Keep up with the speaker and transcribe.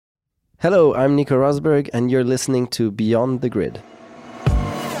Hello, I'm Nico Rosberg, and you're listening to Beyond the Grid.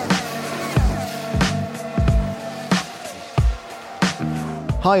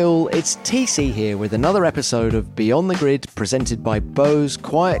 Hi all, it's TC here with another episode of Beyond the Grid presented by Bose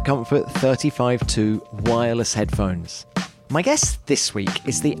Quiet Comfort 35.2 wireless headphones. My guest this week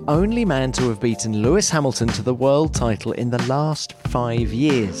is the only man to have beaten Lewis Hamilton to the world title in the last 5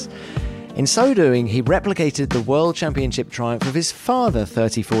 years. In so doing, he replicated the World Championship triumph of his father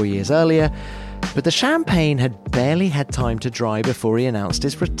 34 years earlier, but the champagne had barely had time to dry before he announced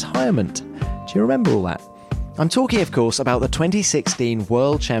his retirement. Do you remember all that? I'm talking, of course, about the 2016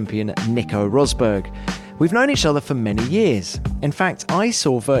 world champion Nico Rosberg. We've known each other for many years. In fact, I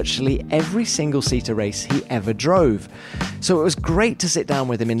saw virtually every single-seater race he ever drove. So it was great to sit down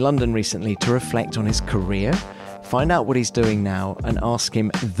with him in London recently to reflect on his career, find out what he's doing now, and ask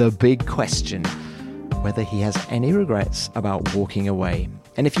him the big question, whether he has any regrets about walking away.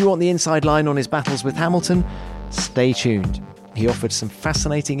 And if you want the inside line on his battles with Hamilton, stay tuned. He offered some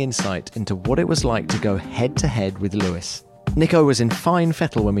fascinating insight into what it was like to go head-to-head with Lewis. Nico was in fine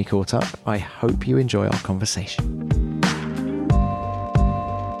fettle when we caught up. I hope you enjoy our conversation.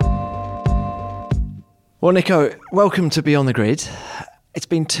 Well, Nico, welcome to Beyond the Grid. It's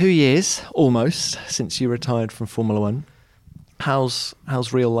been 2 years, almost, since you retired from Formula One. How's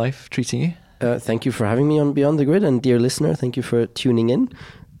real life treating you? Thank you for having me on Beyond the Grid, and dear listener, thank you for tuning in.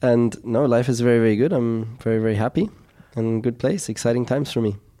 And no, life is very, very good. I'm very, very happy and good place. Exciting times for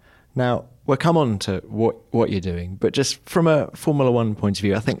me. Now, we'll come on to what you're doing, but just from a Formula One point of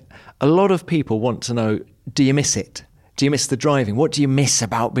view, I think a lot of people want to know, do you miss it? Do you miss the driving? What do you miss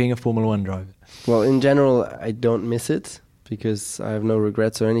about being a Formula One driver? Well, in general, I don't miss it because I have no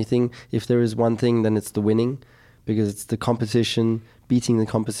regrets or anything. If there is one thing, then it's the winning, because it's the competition, beating the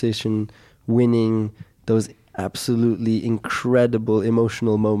competition, winning, those absolutely incredible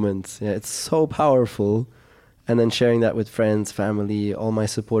emotional moments. Yeah, it's so powerful. And then sharing that with friends, family, all my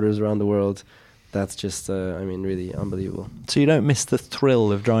supporters around the world, that's just, really unbelievable. So you don't miss the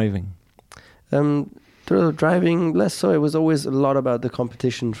thrill of driving? Thrill of driving, less so. It was always a lot about the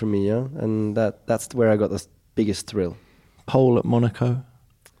competition for me, yeah? And that's where I got the biggest thrill. Pole at Monaco?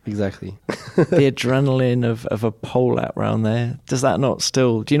 Exactly. The adrenaline of a pole lap round there, does that not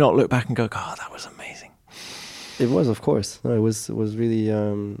still, do you not look back and go, God, that was amazing? It was, of course. No, it was really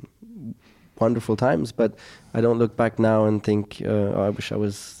wonderful times, but I don't look back now and think, I wish I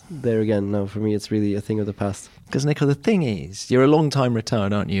was there again. No, for me, it's really a thing of the past. Because, Nico, the thing is, you're a long time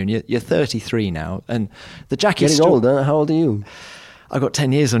retired, aren't you? And you're 33 now, and the Jackie Getting old, huh? How old are you? I got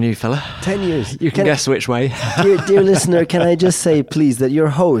 10 years on you, fella. 10 years. You can guess which way. Dear listener, can I just say, please, that your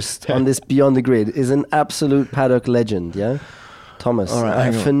host on this Beyond the Grid is an absolute paddock legend, yeah? Thomas, all right,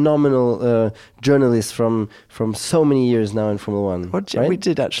 a phenomenal journalist from so many years now in Formula One. Right? We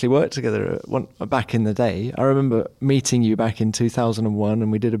did actually work together back in the day. I remember meeting you back in 2001,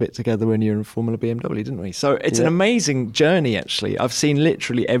 and we did a bit together when you were in Formula BMW, didn't we? So it's an amazing journey, actually. I've seen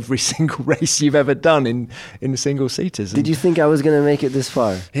literally every single race you've ever done in single-seaters. Did you think I was going to make it this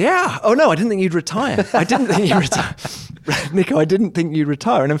far? Yeah. Oh, no, I didn't think you'd retire. I didn't think you'd retire. Nico, I didn't think you'd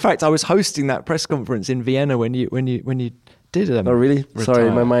retire. And in fact, I was hosting that press conference in Vienna when you did oh really? Retire.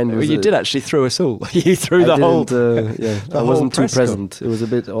 Sorry, my mind was... you did actually throw us all. You threw the whole... I wasn't too present. It was a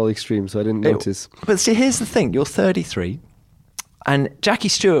bit all extreme, so I didn't notice. But see, here's the thing. You're 33, and Jackie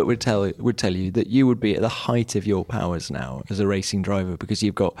Stewart would tell you that you would be at the height of your powers now as a racing driver, because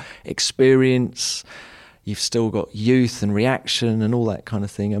you've got experience, you've still got youth and reaction and all that kind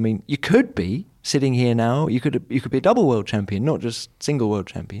of thing. I mean, you could be sitting here now, you could be a double world champion, not just single world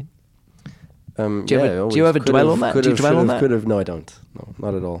champion. Do you ever dwell on that? No, I don't. No,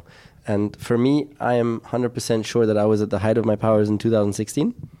 not at all. And for me, I am 100% sure that I was at the height of my powers in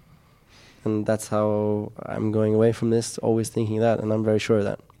 2016. And that's how I'm going away from this, always thinking that, and I'm very sure of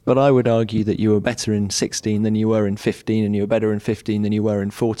that. But I would argue that you were better in 16 than you were in 15, and you were better in 15 than you were in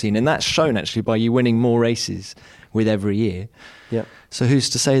 14. And that's shown actually by you winning more races with every year. Yeah. So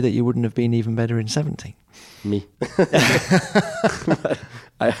who's to say that you wouldn't have been even better in 17? Me.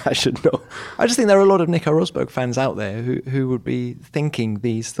 I should know. I just think there are a lot of Nico Rosberg fans out there who would be thinking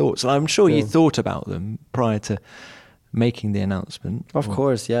these thoughts. And I'm sure you thought about them prior to making the announcement. Of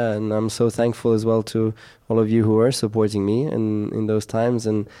course, yeah. And I'm so thankful as well to all of you who were supporting me in those times,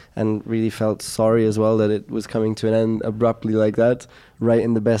 and really felt sorry as well that it was coming to an end abruptly like that, right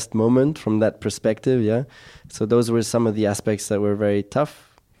in the best moment from that perspective, yeah. So those were some of the aspects that were very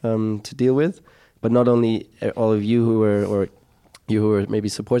tough to deal with. But not only all of you who were maybe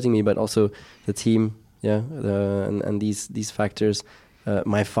supporting me, but also the team, yeah, and these factors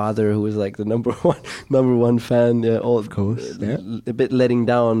My father, who was like the number one fan, all Of course, yeah. a bit letting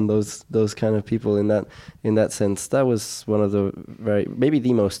down those kind of people in that sense. That was one of the maybe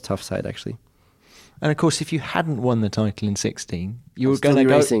the most tough side actually. And of course, if you hadn't won the title in 16, you I'd were still going to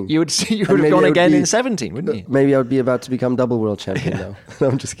be go. racing. You would And have maybe gone I would again be- in 17, wouldn't you? Maybe I would be about to become double world champion now. No,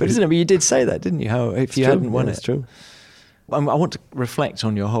 I'm just But kidding. isn't it? But you did say that, didn't you? How if you hadn't won it's it. true. I want to reflect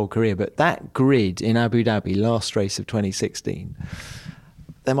on your whole career, but that grid in Abu Dhabi, last race of 2016,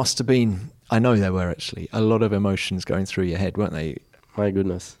 there must have been, I know there were actually, a lot of emotions going through your head, weren't they? My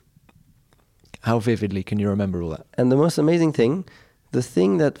goodness. How vividly can you remember all that? And the most amazing thing, the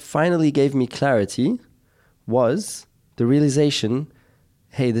thing that finally gave me clarity was the realization,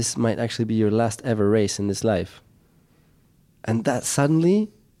 hey, this might actually be your last ever race in this life. And that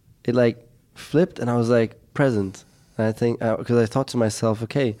suddenly, it like flipped and I was like present. And I think, because I thought to myself,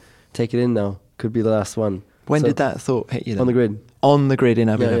 okay, take it in now. Could be the last one. When So- did that thought hit you then? On the grid. On the grid in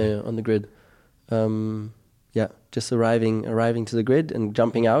Abu Dhabi. Yeah, on the grid. Just arriving to the grid and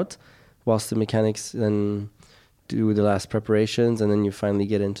jumping out whilst the mechanics then do the last preparations and then you finally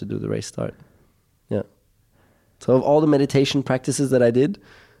get in to do the race start. Yeah. So of all the meditation practices that I did,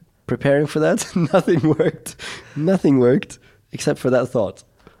 preparing for that, nothing worked. Nothing worked except for that thought.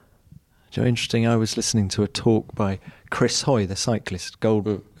 So interesting, I was listening to a talk by Chris Hoy, the cyclist,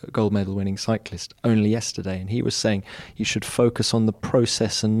 gold medal winning cyclist, only yesterday, and he was saying you should focus on the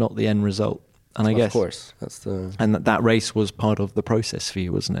process and not the end result. And I guess, of course, that's the. And that race was part of the process for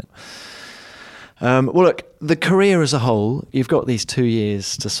you, wasn't it? Well, look, the career as a whole, you've got these 2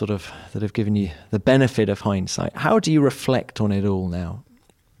 years that have given you the benefit of hindsight. How do you reflect on it all now?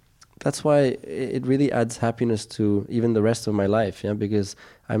 That's why it really adds happiness to even the rest of my life, yeah, because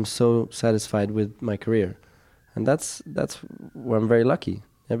I'm so satisfied with my career. And that's where I'm very lucky,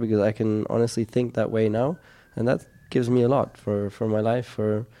 yeah, because I can honestly think that way now, and that gives me a lot for my life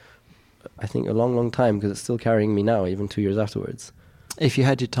for, I think, a long, long time, because it's still carrying me now, even 2 years afterwards. If you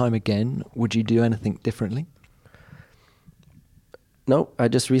had your time again, would you do anything differently? No, I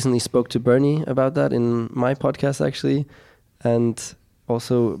just recently spoke to Bernie about that in my podcast, actually, and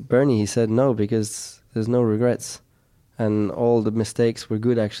also Bernie, he said no, because there's no regrets, and all the mistakes were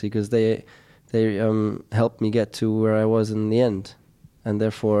good actually, because they helped me get to where I was in the end, and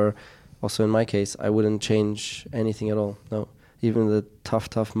therefore, also in my case, I wouldn't change anything at all. No, even the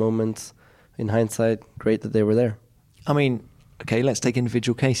tough moments, in hindsight, great that they were there. I mean, okay, let's take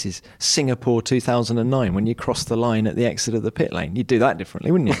individual cases. Singapore 2009, when you crossed the line at the exit of the pit lane, you'd do that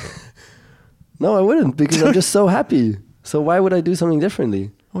differently, wouldn't you? No, I wouldn't, because I'm just so happy. So why would I do something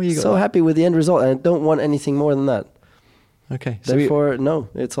differently? Well, you got so that. happy with the end result, and I don't want anything more than that. Okay, so Therefore, no,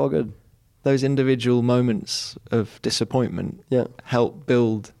 it's all good. those individual moments of disappointment Yeah, help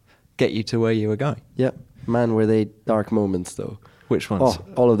get you to where you were going. yeah. Man, were they dark moments, though. Which ones? Oh,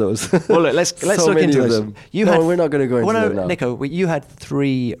 all of those. Well, look, let's So look many into of those. them. No, we're not going to go into them now. Nico, you had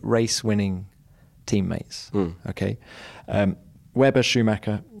 3 race-winning teammates. Okay, Webber,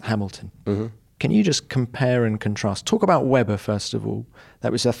 Schumacher, Hamilton. Mm-hmm. Can you just compare and contrast? Talk about Webber first of all.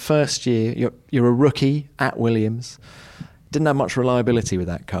 That was their first year. You're a rookie at Williams. Didn't have much reliability with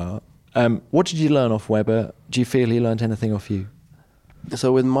that car. What did you learn off Webber? Do you feel he learned anything off you?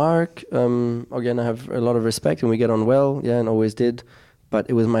 So with Mark, again, I have a lot of respect, and we get on well, yeah, and always did. But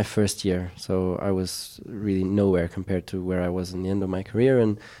it was my first year, so I was really nowhere compared to where I was in the end of my career.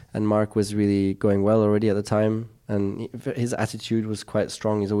 And Mark was really going well already at the time, and his attitude was quite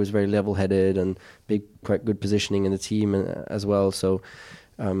strong. He's always very level-headed and quite good positioning in the team as well. So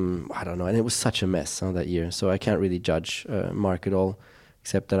I don't know, and it was such a mess that year. So I can't really judge Mark at all,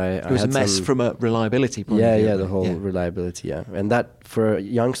 except that It was a mess from a reliability point of view. Yeah, the whole reliability, yeah. And that, for a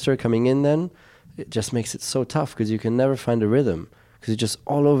youngster coming in then, it just makes it so tough, because you can never find a rhythm, because it's just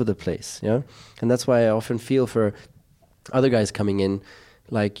all over the place, yeah? And that's why I often feel for other guys coming in,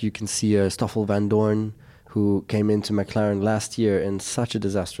 like you can see Stoffel Van Dorn, who came into McLaren last year in such a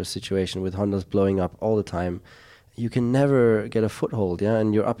disastrous situation with Hondas blowing up all the time. You can never get a foothold, yeah?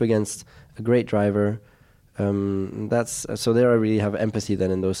 And you're up against a great driver. So there I really have empathy then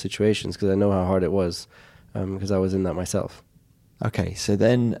in those situations, because I know how hard it was, because I was in that myself. Okay, so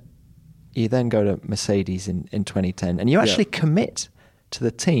then you then go to Mercedes in 2010, and you actually commit to the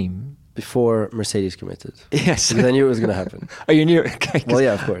team. Before Mercedes committed. Yes. Because I knew it was going to happen. Oh, you knew it? Okay. Well,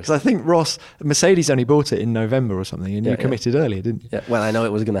 yeah, of course. Because I think Mercedes only bought it in November or something, and you committed earlier, didn't you? Yeah. Well, I know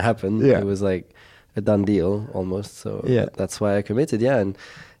it was going to happen. Yeah. It was like a done deal almost. So Yeah. that's why I committed, yeah.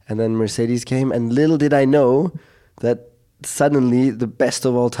 And then Mercedes came, and little did I know that suddenly the best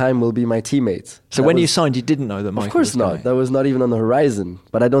of all time will be my teammates. So when you signed, you didn't know that Michael Of course was not. going. That was not even on the horizon.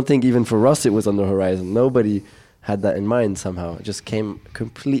 But I don't think even for Ross it was on the horizon. Nobody had that in mind somehow. It just came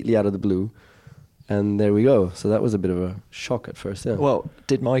completely out of the blue. And there we go. So that was a bit of a shock at first, yeah. Well,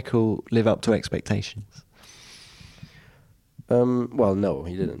 did Michael live up to expectations? Well, no,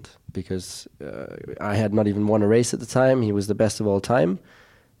 he didn't. Because I had not even won a race at the time. He was the best of all time.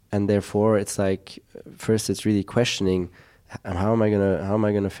 And therefore, it's like, first it's really questioning, how am I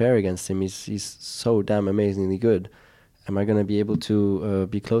gonna fare against him? He's so damn amazingly good. Am I gonna be able to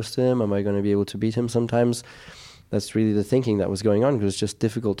be close to him? Am I gonna be able to beat him sometimes? That's really the thinking that was going on, because it's just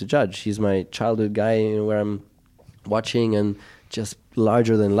difficult to judge. He's my childhood guy, where I'm watching, and just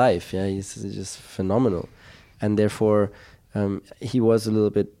larger than life. Yeah, he's just phenomenal, and therefore he was a little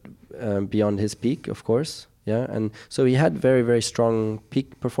bit beyond his peak, of course. Yeah, and so he had very, very strong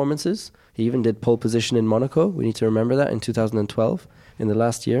peak performances. He even did pole position in Monaco. We need to remember that, in 2012, in the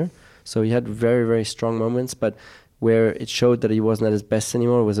last year. So he had very, very strong moments, but where it showed that he wasn't at his best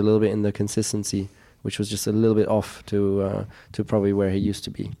anymore was a little bit in the consistency, which was just a little bit off to probably where he used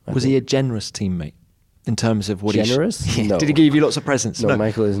to be. Was he a generous teammate in terms of what generous? he No. Did he give you lots of presents? No,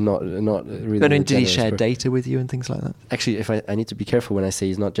 Michael is not really. But did he generous share data with you and things like that? Actually, if I need to be careful when I say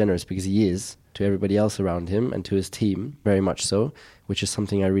he's not generous, because he is to everybody else around him and to his team, very much so, which is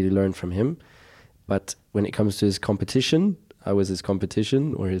something I really learned from him. But when it comes to his competition, I was his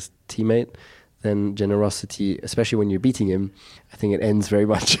competition or his teammate, then generosity, especially when you're beating him, I think it ends very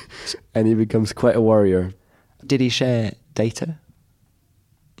much and he becomes quite a warrior. Did he share data?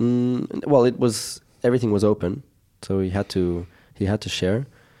 Well, everything was open, so he had to share.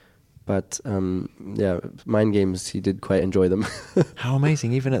 But mind games, he did quite enjoy them. How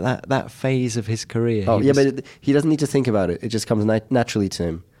amazing! Even at that phase of his career. But he doesn't need to think about it. It just comes naturally to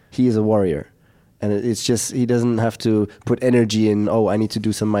him. He is a warrior, and it's just, he doesn't have to put energy in. Oh, I need to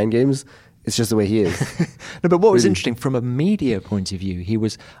do some mind games. It's just the way he is. No, but what was interesting from a media point of view,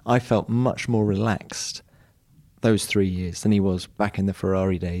 I felt much more relaxed those 3 years than he was back in the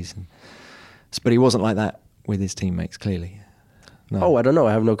Ferrari days. But he wasn't like that with his teammates, clearly. No. Oh, I don't know.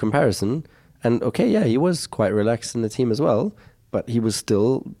 I have no comparison. And okay, yeah, he was quite relaxed in the team as well, but he was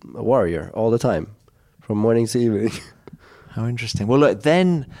still a warrior all the time, from morning to evening. How interesting. Well, look,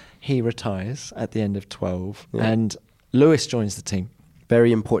 then he retires at the end of 12, yeah. And Lewis joins the team.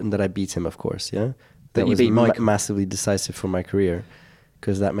 Very important that I beat him, of course, yeah? That was beat Michael. Massively decisive for my career,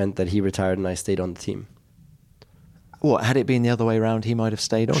 because that meant that he retired and I stayed on the team. What, had it been the other way around, he might have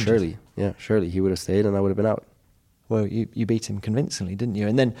stayed on? Surely, yeah, surely. He would have stayed and I would have been out. Well, you beat him convincingly, didn't you?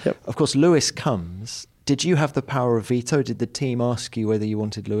 And then, yep. Of course, Lewis comes. Did you have the power of veto? Did the team ask you whether you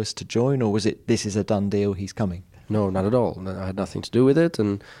wanted Lewis to join, or was it, this is a done deal, he's coming? No, not at all. I had nothing to do with it,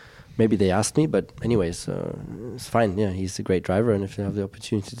 and maybe they asked me, but anyways, it's fine. Yeah, he's a great driver, and if they have the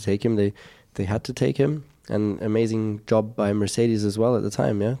opportunity to take him, they had to take him. And amazing job by Mercedes as well at the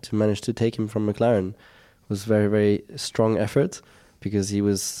time, yeah, to manage to take him from McLaren was very, very strong effort, because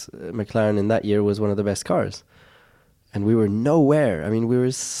McLaren in that year was one of the best cars. And we were nowhere. I mean, we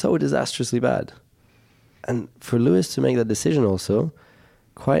were so disastrously bad. And for Lewis to make that decision also,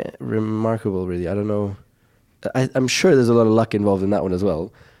 quite remarkable, really. I don't know. I'm sure there's a lot of luck involved in that one as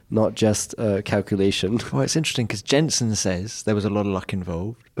well, not just calculation. Well, it's interesting because Jensen says there was a lot of luck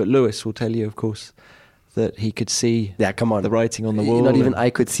involved, but Lewis will tell you, of course, that he could see the writing on the wall. Not even I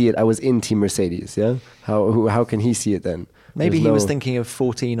could see it. I was in Team Mercedes, yeah? How can he see it then? Maybe he was thinking of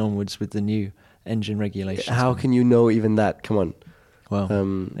 14 onwards with the new engine regulations. How can you know even that? Come on. Well,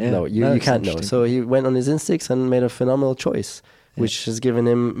 no, you can't know. So he went on his instincts and made a phenomenal choice, which has given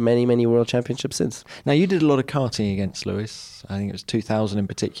him many, many world championships since. Now, you did a lot of karting against Lewis. I think it was 2000 in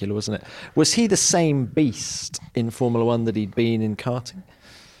particular, wasn't it? Was he the same beast in Formula One that he'd been in karting?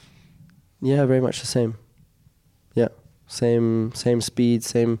 Yeah, very much the same. Yeah, same speed,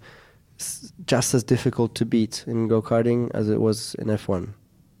 just as difficult to beat in go-karting as it was in F1.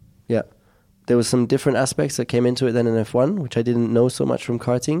 Yeah. There was some different aspects that came into it than in F1, which I didn't know so much from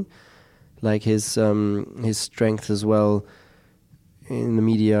karting, like his strength as well in the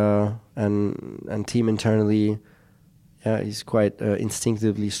media and team internally. Yeah, he's quite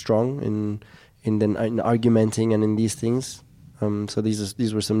instinctively strong in argumenting and in these things. So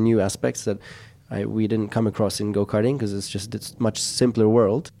these were some new aspects that we didn't come across in go-karting, because it's a much simpler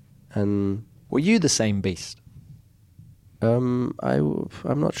world. And were you the same beast? I'm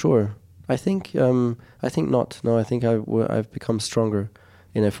not sure. I think not. No, I think I've become stronger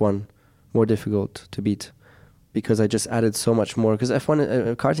in F1, more difficult to beat, because I just added so much more. Because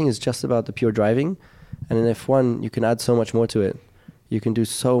F1 karting is just about the pure driving, and in F1 you can add so much more to it. You can do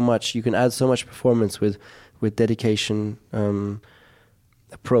so much. You can add so much performance with dedication,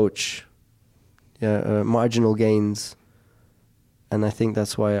 approach, marginal gains, and I think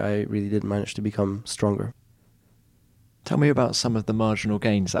that's why I really did manage to become stronger. Tell me about some of the marginal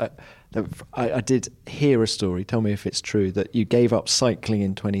gains. I did hear a story, tell me if it's true, that you gave up cycling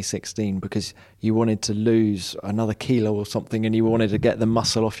in 2016 because you wanted to lose another kilo or something and you wanted to get the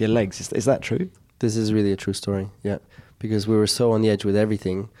muscle off your legs. Is that true? This is really a true story, yeah. Because we were so on the edge with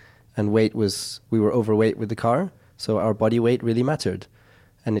everything, and we were overweight with the car, so our body weight really mattered.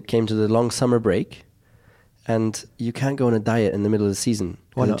 And it came to the long summer break, and you can't go on a diet in the middle of the season.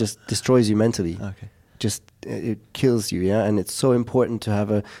 Why not? It just destroys you mentally. Okay. It kills you, yeah. And it's so important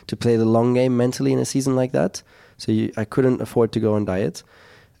to play the long game mentally in a season like that. So I couldn't afford to go on diet,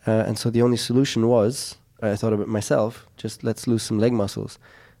 and so the only solution was, I thought of it myself, just let's lose some leg muscles.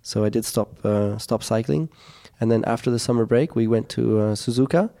 So I did stop cycling, and then after the summer break we went to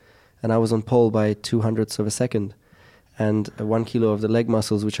Suzuka, and I was on pole by 200ths of a second, and 1 kilo of the leg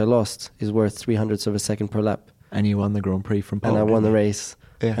muscles which I lost is worth 300ths of a second per lap. And you won the Grand Prix from pole. And I won the race,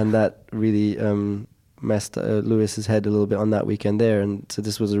 yeah. And that really messed Lewis's head a little bit on that weekend there, and so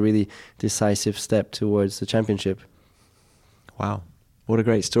this was a really decisive step towards the championship. Wow, what a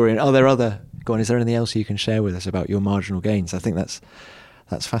great story! And is there anything else you can share with us about your marginal gains? I think that's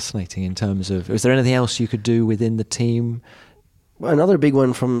fascinating in terms of, is there anything else you could do within the team? Well, another big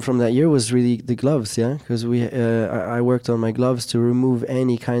one from that year was really the gloves, yeah, because I worked on my gloves to remove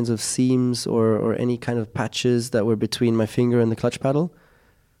any kinds of seams or any kind of patches that were between my finger and the clutch paddle,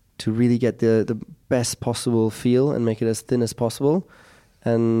 to really get the best possible feel and make it as thin as possible.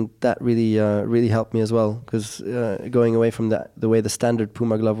 And that really helped me as well, because going away from the way the standard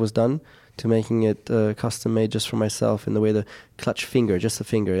Puma glove was done to making it custom made just for myself in the way the clutch finger, just the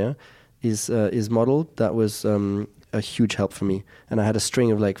finger, yeah, is modeled, that was a huge help for me. And I had a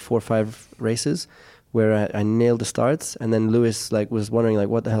string of like 4 or 5 races where I nailed the starts, and then Lewis was wondering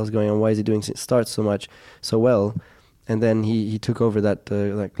what the hell's going on, why is he doing starts so well, and then he took over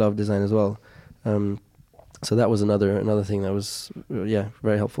that glove design as well. So that was another thing that was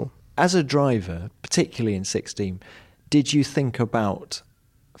very helpful. As a driver, particularly in 16, did you think about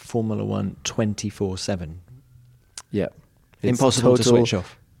Formula One 24/7? Yeah. Impossible to switch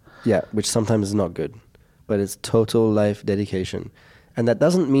off. Yeah, which sometimes is not good, but it's total life dedication. And that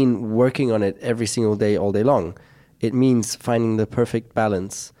doesn't mean working on it every single day, all day long. It means finding the perfect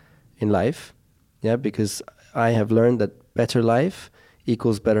balance in life, yeah, because I have learned that better life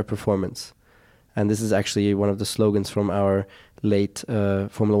equals better performance. And this is actually one of the slogans from our late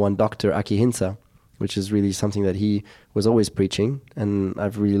Formula One doctor, Aki Hinsa, which is really something that he was always preaching. And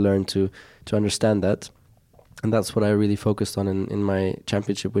I've really learned to understand that. And that's what I really focused on in my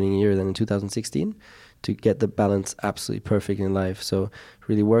championship winning year then in 2016, to get the balance absolutely perfect in life. So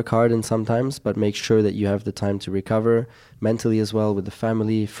really work hard and sometimes, but make sure that you have the time to recover mentally as well, with the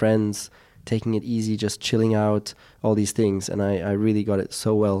family, friends, taking it easy, just chilling out, all these things. And I really got it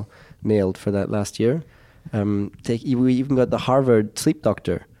so well nailed for that last year. We even got the Harvard sleep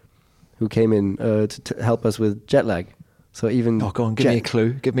doctor who came in to help us with jet lag. So even go on, give me a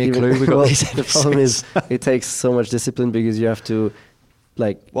clue. Give me a clue. We got these the problem is it takes so much discipline, because you have to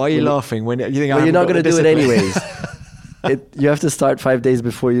Why are you laughing when you think? Well, you're not going to do it anyways. You have to start 5 days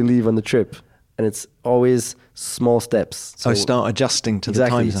before you leave on the trip, and it's always small steps. So start adjusting to the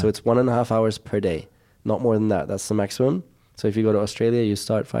time zone. So it's 1.5 hours per day, not more than that. That's the maximum. So if you go to Australia, you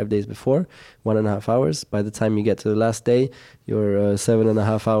start 5 days before, 1.5 hours. By the time you get to the last day, you're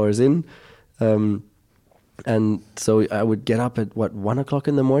 7.5 hours in. And so I would get up at 1 o'clock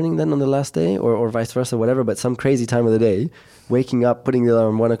in the morning then on the last day, or vice versa, whatever, but some crazy time of the day, waking up, putting the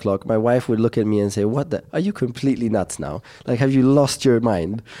alarm 1 o'clock. My wife would look at me and say, are you completely nuts now? Have you lost your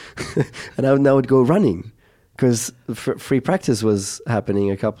mind? And I would go running, because free practice was happening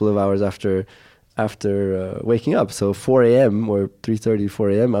a couple of hours after waking up. So 4 a.m. or 3:30, 4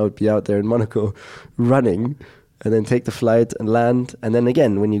 a.m., I would be out there in Monaco running, and then take the flight and land. And then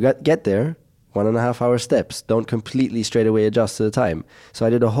again, when you get there, 1.5 hour steps. Don't completely straight away adjust to the time. So I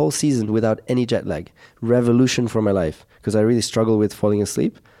did a whole season without any jet lag. Revolution for my life, because I really struggle with falling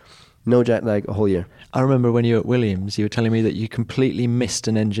asleep. No jet lag a whole year. I remember when you were at Williams, you were telling me that you completely missed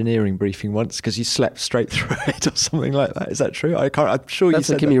an engineering briefing once because you slept straight through it or something like that. Is that true? I'm sure that's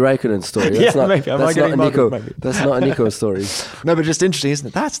you said a Kimi Räikkönen story. That's yeah, maybe. That's not a Nico story. No, but just interesting, isn't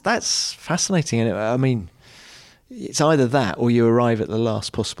it? That's fascinating. And I mean, it's either that or you arrive at the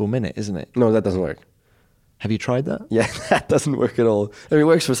last possible minute, isn't it? No, that doesn't work. Have you tried that? Yeah, that doesn't work at all. I mean, it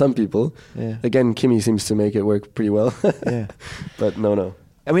works for some people. Yeah. Again, Kimi seems to make it work pretty well. Yeah. But no.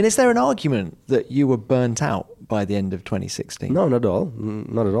 I mean, is there an argument that you were burnt out by the end of 2016? No, not at all.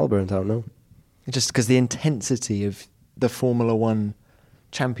 Not at all burnt out, no. Just because the intensity of the Formula One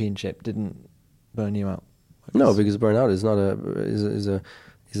championship didn't burn you out? No, because burnout is not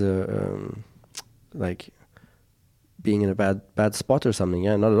being in a bad spot or something.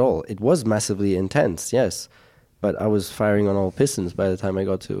 Yeah, not at all. It was massively intense, yes, but I was firing on all pistons by the time I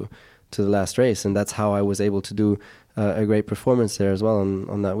got to the last race, and that's how I was able to do a great performance there as well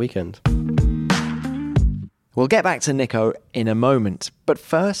on that weekend. We'll get back to Nico in a moment, but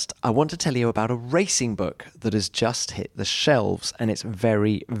first I want to tell you about a racing book that has just hit the shelves, and it's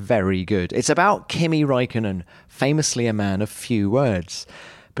very, very good. It's about Kimi Räikkönen, famously a man of few words.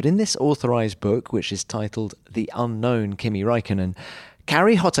 But in this authorised book, which is titled The Unknown Kimi Räikkönen,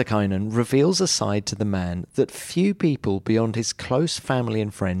 Kari Hotakainen reveals a side to the man that few people beyond his close family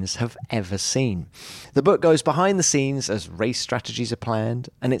and friends have ever seen. The book goes behind the scenes as race strategies are planned,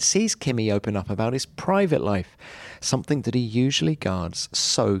 and it sees Kimi open up about his private life, something that he usually guards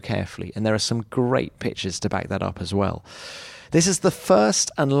so carefully, and there are some great pictures to back that up as well. This is the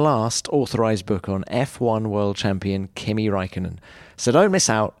first and last authorised book on F1 world champion Kimi Räikkönen, so don't miss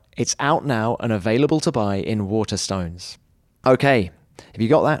out. It's out now and available to buy in Waterstones. Okay, have you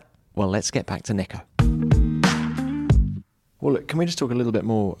got that? Well, let's get back to Nico. Well, look, can we just talk a little bit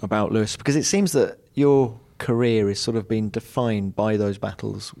more about Lewis? Because it seems that your career is sort of been defined by those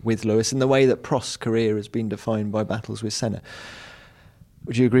battles with Lewis in the way that Prost's career has been defined by battles with Senna.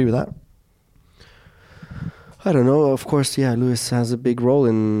 Would you agree with that? I don't know. Of course, yeah, Lewis has a big role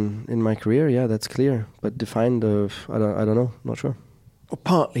in my career. Yeah, that's clear. But defined I don't know. Not sure. Well,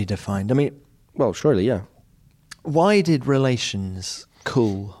 partly defined. I mean, well, surely, yeah. Why did relations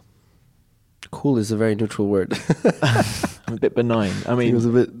cool? Cool is a very neutral word. A bit benign. I mean, it was a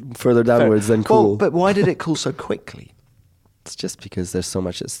bit further downwards than cool. Well, but why did it cool so quickly? It's just because there's so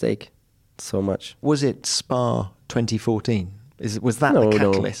much at stake. So much. Was it Spa 2014? Was that the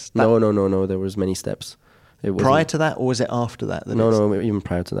catalyst? No. There was many steps. Prior to that, or was it after that? No, even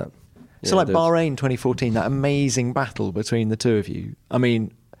prior to that. So like Bahrain 2014, that amazing battle between the two of you. I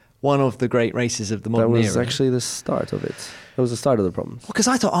mean, one of the great races of the modern era. That was actually the start of it. That was the start of the problems. Well, because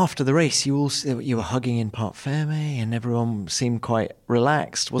I thought after the race you were hugging in Parc Ferme and everyone seemed quite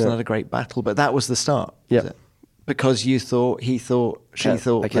relaxed. Wasn't that a great battle? But that was the start. Yeah. Because you thought, he thought, she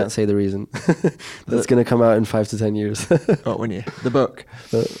thought. I can't say the reason. That's going to come out in 5 to 10 years. Oh, when you the book?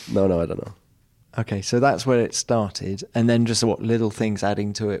 No, I don't know. Okay, so that's where it started, and then just what little things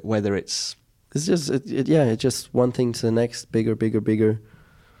adding to it, whether it's just just one thing to the next, bigger.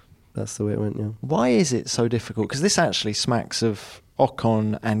 That's the way it went. Yeah. Why is it so difficult? Because this actually smacks of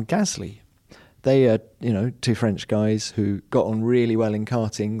Ocon and Gasly. They are, two French guys who got on really well in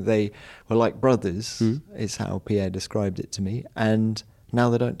karting. They were like brothers, is how Pierre described it to me, and now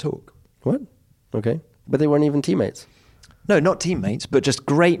they don't talk. What? Okay, but they weren't even teammates. No, not teammates, but just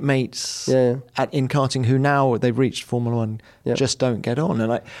great mates in karting who now they've reached Formula One, just don't get on.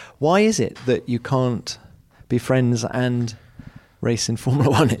 And why is it that you can't be friends and race in Formula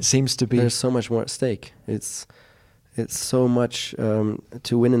One? It seems to be... There's so much more at stake. It's so much...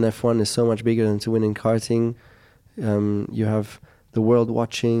 to win in F1 is so much bigger than to win in karting. You have the world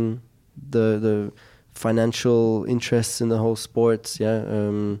watching, the financial interests in the whole sport.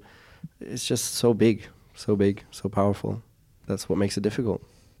 It's just so big, so powerful. That's what makes it difficult.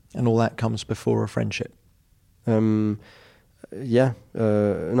 And all that comes before a friendship? Not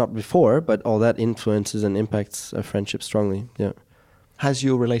before, but all that influences and impacts a friendship strongly, yeah. Has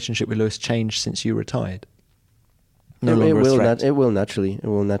your relationship with Lewis changed since you retired? It will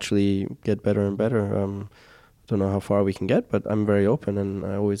naturally get better and better. Don't know how far we can get, but I'm very open, and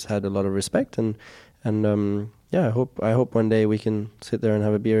I always had a lot of respect, and I hope one day we can sit there and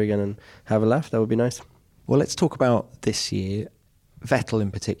have a beer again and have a laugh. That would be nice. Well, let's talk about this year. Vettel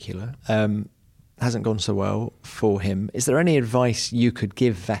in particular hasn't gone so well for him. Is there any advice you could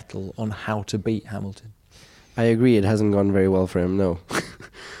give Vettel on how to beat Hamilton? I agree, it hasn't gone very well for him, no.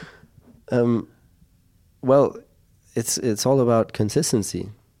 Well, it's all about consistency,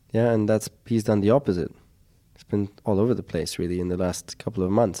 and he's done the opposite. It's been all over the place, really, in the last couple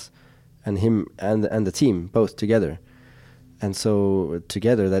of months, and him and the team, both together. And so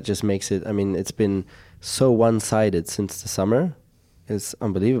together, that just makes it, it's been so one-sided since the summer. It's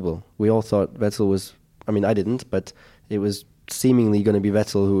unbelievable. We all thought Vettel was, I didn't, but it was seemingly going to be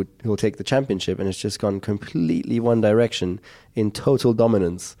Vettel who will take the championship, and it's just gone completely one direction in total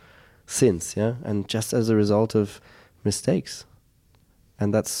dominance since, and just as a result of mistakes.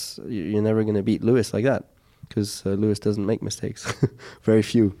 And that's, you're never going to beat Lewis like that, because Lewis doesn't make mistakes. Very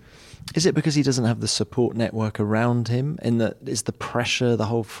few. Is it because he doesn't have the support network around him? Is the pressure, the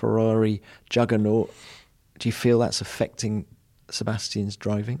whole Ferrari juggernaut, do you feel that's affecting Sebastian's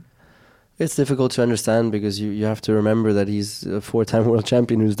driving? It's difficult to understand, because you have to remember that he's a 4-time world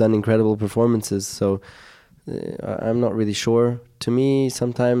champion who's done incredible performances. So I'm not really sure. To me,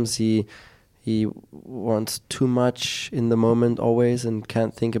 sometimes he He wants too much in the moment always and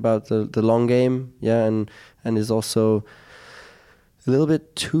can't think about the long game. Yeah, and is also a little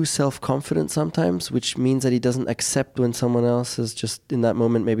bit too self-confident sometimes, which means that he doesn't accept when someone else has just in that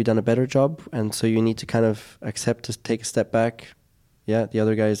moment maybe done a better job. And so you need to kind of accept to take a step back. Yeah, the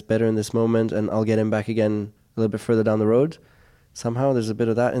other guy is better in this moment and I'll get him back again a little bit further down the road. Somehow there's a bit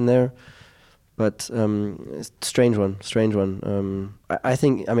of that in there. But strange one. I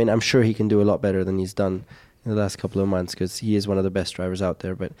think, I mean, I'm sure he can do a lot better than he's done in the last couple of months because he is one of the best drivers out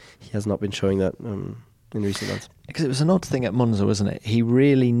there, but he has not been showing that in recent months. Because it was an odd thing at Monza, wasn't it? He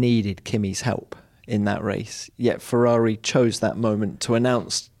really needed Kimi's help in that race, yet Ferrari chose that moment to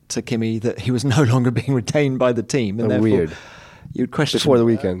announce to Kimi that he was no longer being retained by the team. And therefore, weird. You'd question before the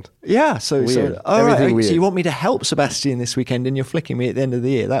weekend. Yeah, so weird. All right, weird. So you want me to help Sebastian this weekend, and you're flicking me at the end of the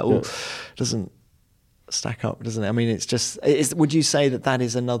year. That all doesn't stack up, doesn't it? I mean, it's just. Would you say that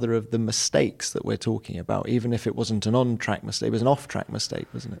is another of the mistakes that we're talking about, even if it wasn't an on-track mistake, it was an off-track mistake,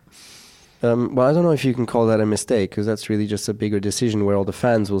 wasn't it? Well, I don't know if you can call that a mistake because that's really just a bigger decision where all the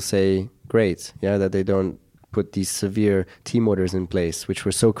fans will say, "Great, yeah, that they don't put these severe team orders in place," which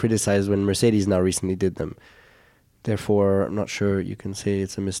were so criticized when Mercedes now recently did them. Therefore, I'm not sure you can say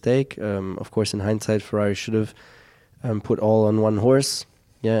it's a mistake. Of course, in hindsight, Ferrari should have put all on one horse,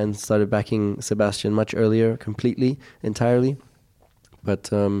 and started backing Sebastian much earlier, completely, entirely. But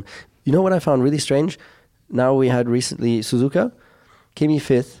you know what I found really strange? Now we had recently Suzuka, Kimi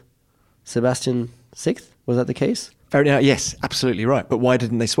 5th, Sebastian 6th. Was that the case? Yes, absolutely right. But why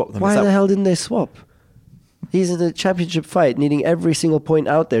didn't they swap them? Why the hell didn't they swap? He's in a championship fight, needing every single point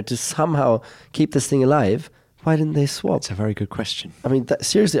out there to somehow keep this thing alive. Why didn't they swap? It's a very good question. I mean,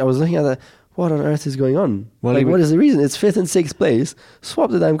 seriously, I was looking at that. What on earth is going on? Well, what is the reason? It's 5th and 6th place. Swap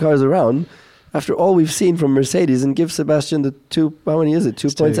the damn cars around after all we've seen from Mercedes and give Sebastian the 2, how many is it? 2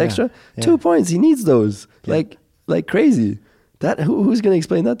 points extra? Yeah. 2 points. He needs those. Yeah. Like crazy. Who's going to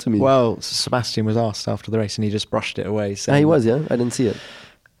explain that to me? Well, Sebastian was asked after the race and he just brushed it away. He was, yeah? I didn't see it.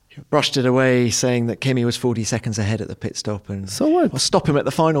 Brushed it away, saying that Kimi was 40 seconds ahead at the pit stop. And so what? Well, stop him at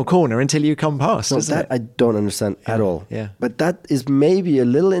the final corner until you come past, isn't it? I don't understand at all. Yeah. But that is maybe a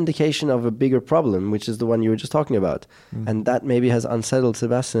little indication of a bigger problem, which is the one you were just talking about. And that maybe has unsettled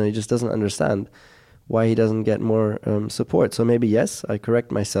Sebastian. He just doesn't understand why he doesn't get more support. So maybe, yes, I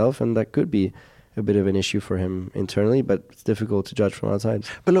correct myself, and that could be a bit of an issue for him internally, but it's difficult to judge from outside.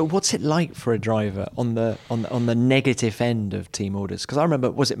 But look, what's it like for a driver on the negative end of team orders? Because I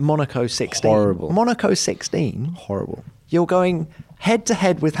remember, was it Monaco 16? Horrible. Monaco 16? Horrible. You're going head to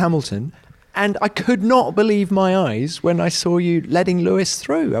head with Hamilton, and I could not believe my eyes when I saw you letting Lewis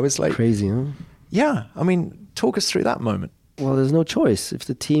through. I was like... Crazy, huh? Yeah. I mean, talk us through that moment. Well, there's no choice. If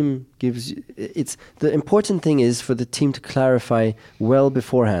the team gives you, the important thing is for the team to clarify well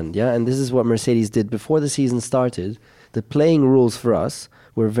beforehand, yeah? And this is what Mercedes did before the season started. The playing rules for us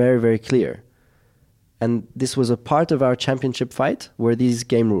were very, very clear. And this was a part of our championship fight were these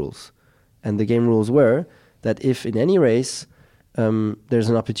game rules. And the game rules were that if in any race there's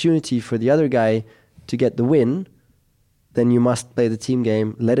an opportunity for the other guy to get the win, then you must play the team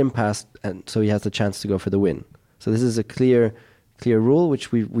game, let him pass, and so he has the chance to go for the win. So this is a clear rule,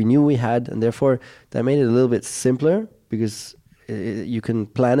 which we knew we had, and therefore that made it a little bit simpler because you can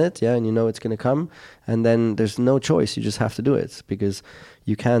plan it, and you know it's going to come, and then there's no choice. You just have to do it because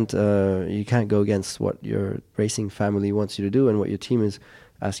you can't go against what your racing family wants you to do and what your team is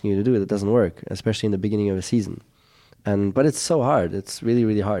asking you to do. It doesn't work, especially in the beginning of a season. But it's so hard. It's really,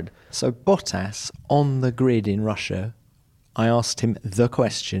 really hard. So Bottas on the grid in Russia, I asked him the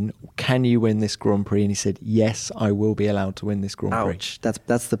question, can you win this Grand Prix? And he said, yes, I will be allowed to win this Grand Prix. Ouch.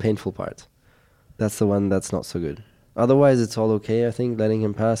 That's the painful part. That's the one that's not so good. Otherwise, it's all okay, I think, letting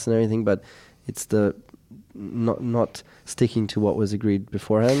him pass and everything, but it's the not sticking to what was agreed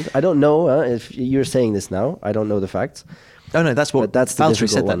beforehand. I don't know if you're saying this now. I don't know the facts. Oh, no, that's what Valtteri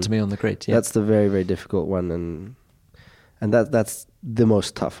said that to me on the grid. Yeah. That's the very, very difficult one, and that's the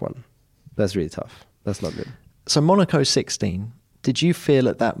most tough one. That's really tough. That's not good. So Monaco 16, did you feel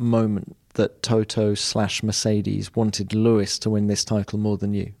at that moment that Toto/Mercedes wanted Lewis to win this title more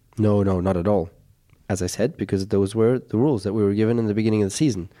than you? No, not at all. As I said, because those were the rules that we were given in the beginning of the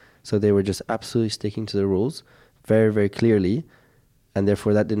season. So they were just absolutely sticking to the rules very, very clearly, and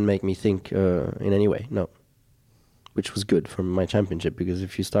therefore that didn't make me think in any way, no. Which was good for my championship, because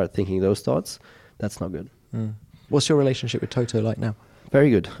if you start thinking those thoughts, that's not good. What's your relationship with Toto like now? Very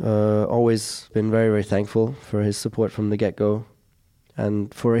good. Always been very, very thankful for his support from the get-go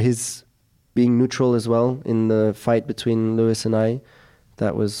and for his being neutral as well in the fight between Lewis and I.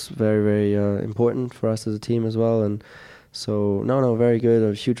 That was very, very important for us as a team as well. And So no, very good. I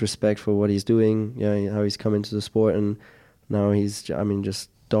have huge respect for what he's doing. Yeah, how he's come into the sport, and now he's, I mean, just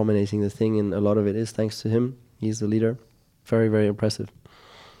dominating the thing. And a lot of it is thanks to him. He's the leader. Very, very impressive.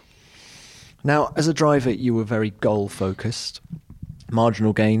 Now, as a driver, you were very goal focused.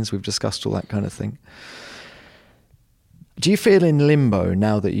 Marginal gains, we've discussed all that kind of thing. Do you feel in limbo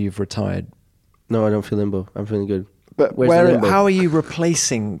now that you've retired? No, I don't feel limbo. I'm feeling good. But how are you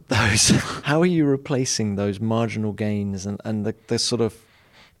replacing those? How are you replacing those marginal gains and the sort of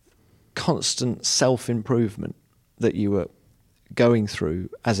constant self-improvement that you were going through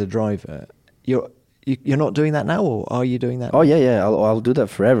as a driver? You're not doing that now, or are you doing that? Oh yeah. I'll do that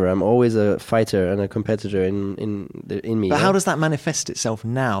forever. I'm always a fighter and a competitor in me. But how does that manifest itself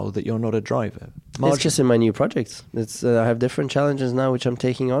now that you're not a driver? It's just in my new projects. It's I have different challenges now which I'm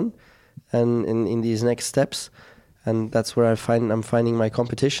taking on, and in these next steps, and that's where I'm finding my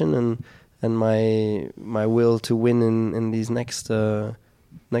competition and my will to win in these next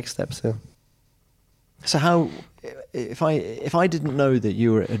steps. Yeah. So how, if I didn't know that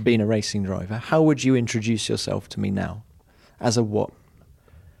you had been a racing driver, how would you introduce yourself to me now? As a what?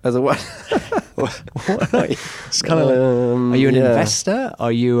 As a what? What are you? It's kind of like, are you an investor?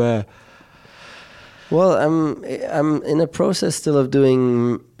 Are you a... Well, I'm in a process still of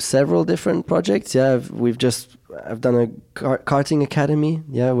doing several different projects. Yeah, I've done a karting academy.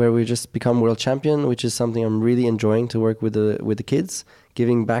 Yeah, where we just become world champion, which is something I'm really enjoying to work with the kids,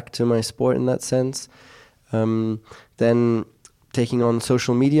 giving back to my sport in that sense. Then taking on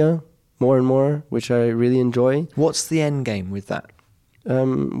social media more and more, which I really enjoy. What's the end game with that?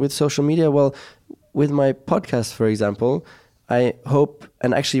 With social media, well, with my podcast, for example, I hope,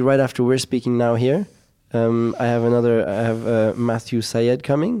 and actually right after we're speaking now here, I have Matthew Syed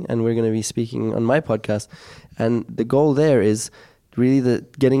coming, and we're going to be speaking on my podcast. And the goal there is really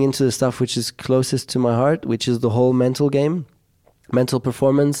getting into the stuff which is closest to my heart, which is the whole mental game, mental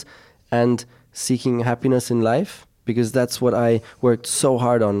performance, and seeking happiness in life, because that's what I worked so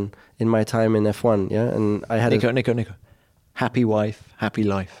hard on in my time in F1. Yeah, and I had Nico. Happy wife, happy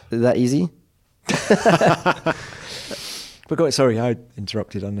life. Is that easy? But sorry, I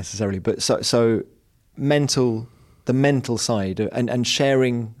interrupted unnecessarily. But so the mental side and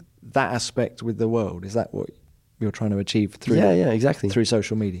sharing that aspect with the world, is that what you're trying to achieve through? Yeah, exactly. Through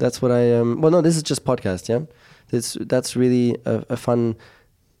social media. That's what I well, no, this is just podcast. Yeah, that's really a fun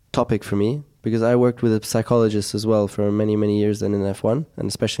topic for me, because I worked with a psychologist as well for many, many years then in F1, and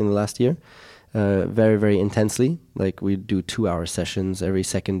especially in the last year, very, very intensely. Like we do 2-hour sessions every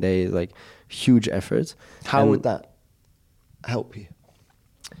second day, like huge efforts. How would that help you?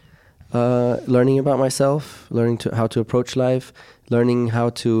 Learning about myself, learning how to approach life, learning how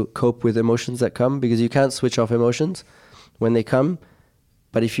to cope with emotions that come, because you can't switch off emotions when they come.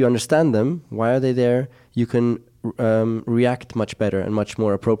 But if you understand them, why are they there, you can react much better and much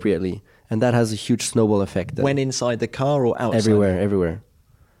more appropriately. And that has a huge snowball effect. When inside the car or outside? Everywhere.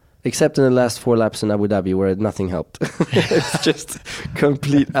 Except in the last 4 laps in Abu Dhabi, where nothing helped. It's just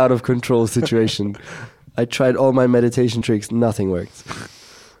complete out of control situation. I tried all my meditation tricks, nothing worked.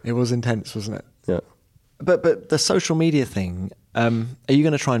 It was intense, wasn't it? Yeah. But the social media thing, are you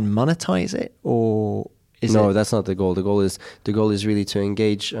going to try and monetize it, or No, that's not the goal. The goal is really to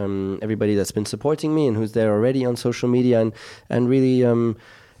engage everybody that's been supporting me and who's there already on social media, and really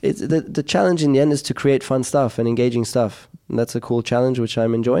it's the challenge in the end is to create fun stuff and engaging stuff. And that's a cool challenge which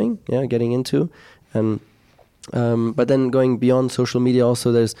I'm enjoying, getting into. And but then going beyond social media,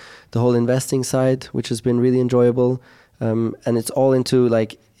 also there's the whole investing side, which has been really enjoyable. And it's all into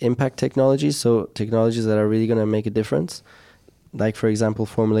like impact technologies, so technologies that are really going to make a difference. Like for example,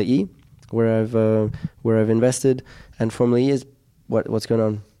 Formula E, where I've invested, and Formula E is what's going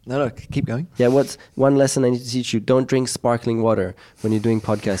on. No, keep going. Yeah, what's one lesson I need to teach you? Don't drink sparkling water when you're doing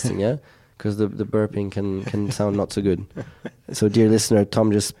podcasting, yeah? Because the burping can sound not so good. So dear listener,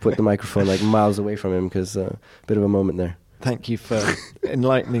 Tom just put the microphone like miles away from him, because a bit of a moment there. Thank you for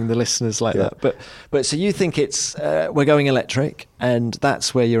enlightening the listeners like that. But so you think it's we're going electric, and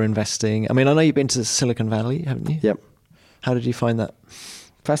that's where you're investing. I mean, I know you've been to Silicon Valley, haven't you? Yep. How did you find that?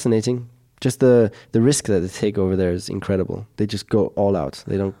 Fascinating. Just the risk that they take over there is incredible. They just go all out.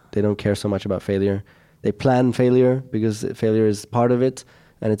 They don't care so much about failure. They plan failure because failure is part of it,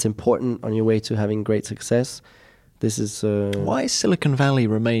 and it's important on your way to having great success. This is why has Silicon Valley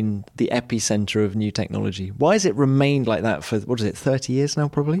remained the epicenter of new technology? Why has it remained like that for 30 years now,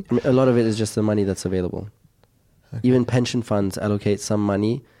 probably? I mean, a lot of it is just the money that's available. Okay. Even pension funds allocate some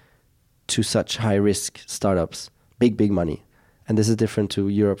money to such high risk startups, big money. And this is different to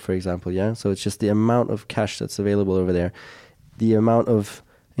Europe, for example, yeah? So it's just the amount of cash that's available over there, the amount of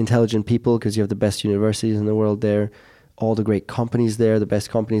intelligent people, because you have the best universities in the world there, all the great companies there, the best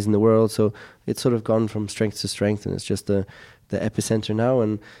companies in the world. So it's sort of gone from strength to strength, and it's just the epicenter now.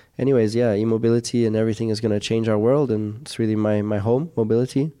 And anyways, yeah, e-mobility and everything is going to change our world, and it's really my home,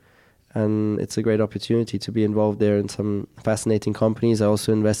 mobility. And it's a great opportunity to be involved there in some fascinating companies. I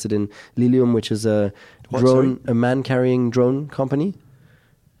also invested in Lilium, which is a man-carrying drone company,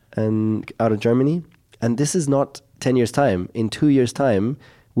 and out of Germany. And this is not 10 years' time. In 2 years' time,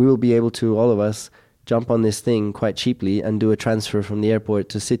 we will be able to, all of us, jump on this thing quite cheaply and do a transfer from the airport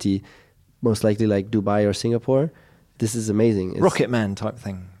to city, most likely like Dubai or Singapore. This is amazing. Rocket Man type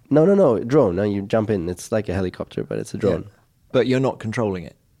thing. No, drone. Now you jump in. It's like a helicopter, but it's a drone. Yeah. But you're not controlling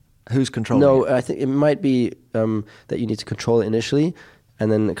it. Who's controlling it? No, I think it might be that you need to control it initially,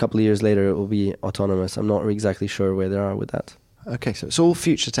 and then a couple of years later it will be autonomous. I'm not exactly sure where they are with that. Okay, so it's all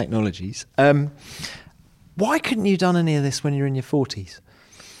future technologies. Why couldn't you done any of this when you're in your 40s?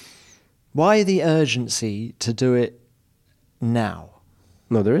 Why the urgency to do it now?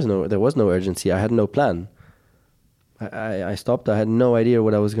 No, there was no urgency. I had no plan. I stopped. I had no idea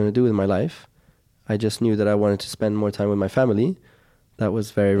what I was going to do with my life. I just knew that I wanted to spend more time with my family. That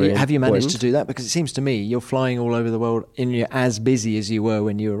was very, very important. Have you managed to do that? Because it seems to me you're flying all over the world and you're as busy as you were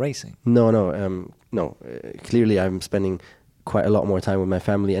when you were racing. No. Clearly, I'm spending quite a lot more time with my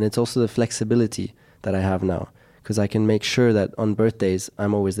family. And it's also the flexibility that I have now. Because I can make sure that on birthdays,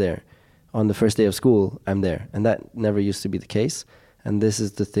 I'm always there. On the first day of school, I'm there. And that never used to be the case. And this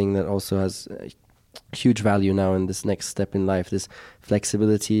is the thing that also has huge value now in this next step in life. This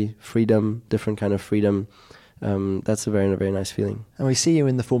flexibility, freedom, different kind of freedom. That's a very, very nice feeling. And we see you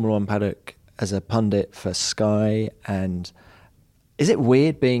in the Formula One paddock as a pundit for Sky. And is it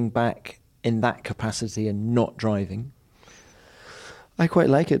weird being back in that capacity and not driving? I quite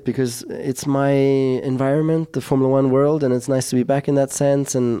like it because it's my environment, the Formula One world, and it's nice to be back in that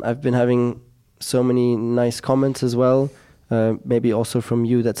sense. And I've been having so many nice comments as well, maybe also from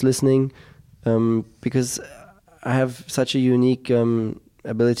you that's listening, because I have such a unique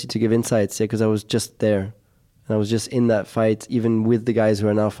ability to give insights, because I was just there. And I was just in that fight, even with the guys who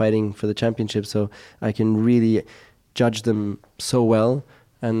are now fighting for the championship. So I can really judge them so well.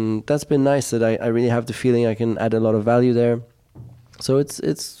 And that's been nice that I really have the feeling I can add a lot of value there. So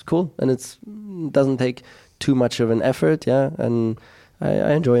it's cool, and it doesn't take too much of an effort, yeah, and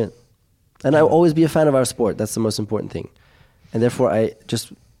I enjoy it. And I'll always be a fan of our sport. That's the most important thing. And therefore, I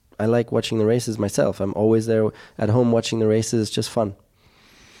like watching the races myself. I'm always there at home watching the races. It's just fun.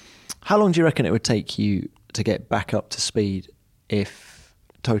 How long do you reckon it would take you to get back up to speed if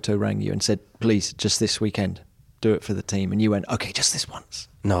Toto rang you and said, please, just this weekend, do it for the team? And you went, okay, just this once.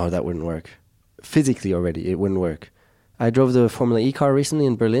 No, that wouldn't work. Physically already, it wouldn't work. I drove the Formula E car recently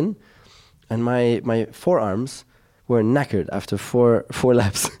in Berlin, and my forearms were knackered after four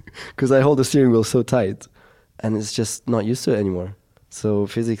laps because I hold the steering wheel so tight, and it's just not used to it anymore. So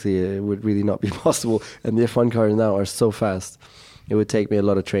physically, it would really not be possible. And the F1 cars now are so fast. It would take me a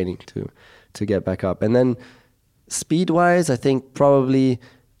lot of training to get back up. And then speed-wise, I think probably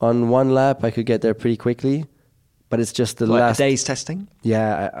on one lap I could get there pretty quickly, but it's just the last... a day's testing?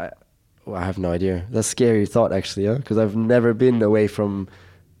 Yeah, I have no idea. That's a scary thought, actually, because I've never been away from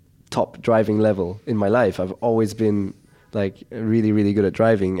top driving level in my life. I've always been like really, really good at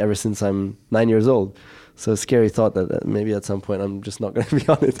driving ever since I'm 9 years old. So a scary thought that maybe at some point I'm just not going to be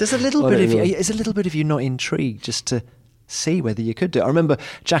on it. There's a little bit of you. Is a little bit of you not intrigued just to see whether you could do it? I remember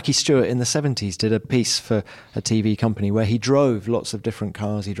Jackie Stewart in the 70s did a piece for a TV company where he drove lots of different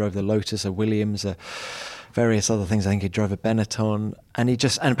cars. He drove the Lotus, a Williams, various other things. I think he drove a Benetton,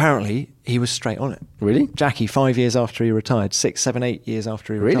 and apparently he was straight on it. Really? Jackie, 5 years after he retired, 6, 7, 8 years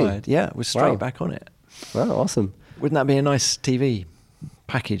after he retired. Yeah, was straight back on it. Wow, awesome. Wouldn't that be a nice TV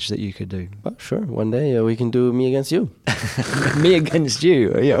package that you could do? Well, sure. One day we can do me against you. Me against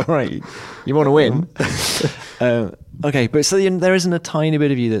you. Yeah, right. You want to win. Okay, but so there isn't a tiny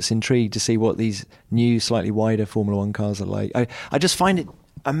bit of you that's intrigued to see what these new, slightly wider Formula One cars are like. I just find it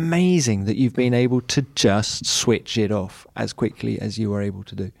amazing that you've been able to just switch it off as quickly as you were able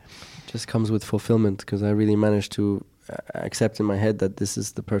to do. Just comes with fulfillment, because I really managed to accept in my head that this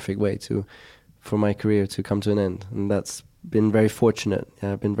is the perfect way for my career to come to an end, and that's been very fortunate.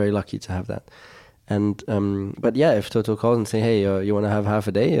 I've been very lucky to have that. And but yeah, if Toto calls and say, hey, you want to have half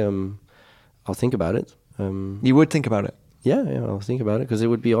a day, I'll think about it. You would think about it? Yeah, I'll think about it, because it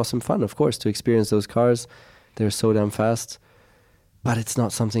would be awesome fun, of course, to experience those cars. They're so damn fast. But it's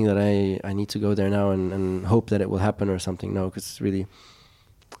not something that I need to go there now and hope that it will happen or something. No, because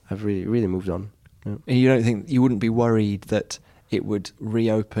I've really moved on. Yeah. And you don't think, you wouldn't be worried that it would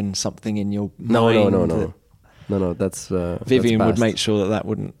reopen something in your mind? No, that's Vivian that's would make sure that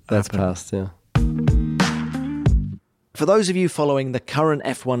wouldn't That's happen. past, yeah. For those of you following the current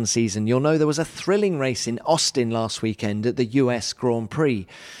F1 season, you'll know there was a thrilling race in Austin last weekend at the US Grand Prix.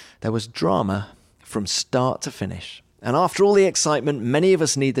 There was drama from start to finish. And after all the excitement, many of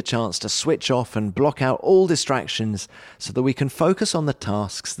us need the chance to switch off and block out all distractions so that we can focus on the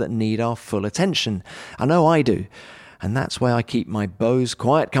tasks that need our full attention. I know I do. And that's why I keep my Bose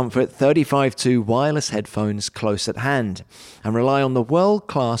Quiet Comfort 35.2 wireless headphones close at hand and rely on the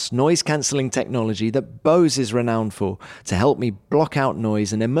world-class noise-cancelling technology that Bose is renowned for to help me block out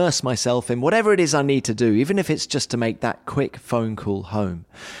noise and immerse myself in whatever it is I need to do, even if it's just to make that quick phone call home.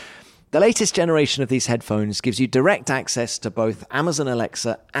 The latest generation of these headphones gives you direct access to both Amazon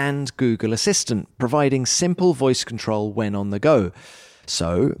Alexa and Google Assistant, providing simple voice control when on the go.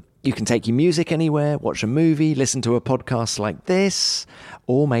 So you can take your music anywhere, watch a movie, listen to a podcast like this,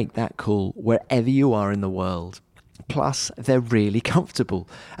 or make that call wherever you are in the world. Plus, they're really comfortable.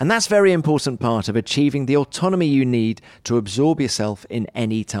 And that's a very important part of achieving the autonomy you need to absorb yourself in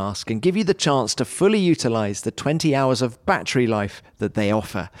any task and give you the chance to fully utilize the 20 hours of battery life that they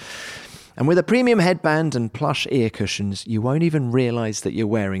offer. And with a premium headband and plush ear cushions, you won't even realize that you're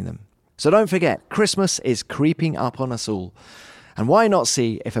wearing them. So don't forget, Christmas is creeping up on us all. And why not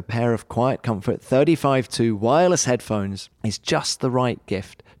see if a pair of Quiet Comfort 35.2 wireless headphones is just the right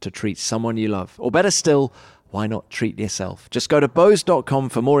gift to treat someone you love? Or better still, why not treat yourself? Just go to Bose.com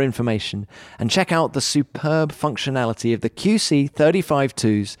for more information and check out the superb functionality of the QC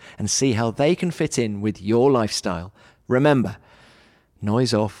 35.2s and see how they can fit in with your lifestyle. Remember,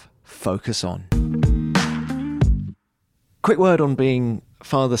 noise off, focus on. Quick word on being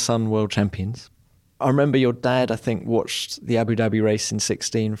father-son world champions. I remember your dad, I think, watched the Abu Dhabi race in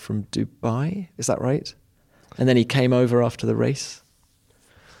 16 from Dubai. Is that right? And then he came over after the race?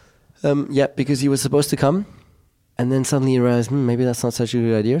 Yeah, because he was supposed to come. And then suddenly he realized, maybe that's not such a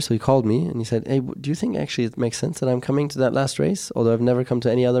good idea. So he called me and he said, hey, do you think actually it makes sense that I'm coming to that last race? Although I've never come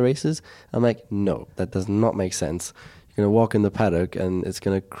to any other races. I'm like, no, that does not make sense. You're going to walk in the paddock and it's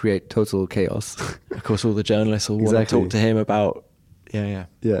going to create total chaos. Of course, all the journalists will want to talk to him about... Yeah.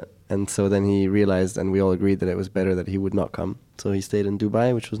 And so then he realized, and we all agreed that it was better that he would not come. So he stayed in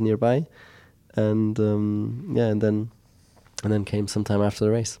Dubai, which was nearby. And and then came sometime after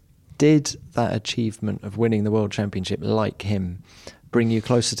the race. Did that achievement of winning the world championship, like him, bring you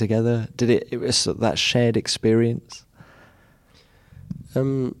closer together? Did it was that shared experience?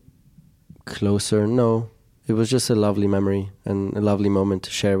 Closer, no. It was just a lovely memory and a lovely moment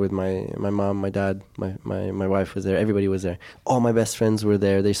to share with my mom, my dad, my wife was there. Everybody was there. All my best friends were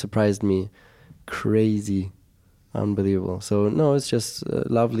there. They surprised me. Crazy. Unbelievable. So, no, it's just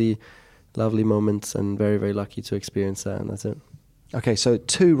lovely moments and very, very lucky to experience that, and that's it. Okay, so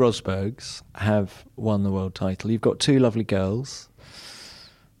 2 Rosbergs have won the world title. You've got 2 lovely girls.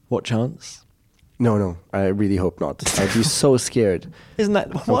 What chance? No, I really hope not. I'd be so scared. Isn't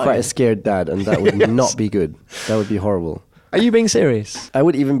that why? I'm quite a scared dad, and that would not be good. That would be horrible. Are you being serious? I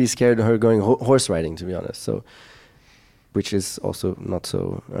would even be scared of her going horse riding, to be honest. So, which is also not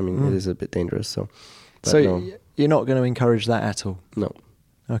so. I mean, it is a bit dangerous. So no. You're not going to encourage that at all? No.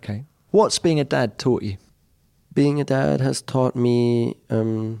 Okay. What's being a dad taught you? Being a dad has taught me.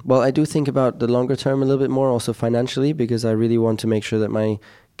 Well, I do think about the longer term a little bit more, also financially, because I really want to make sure that my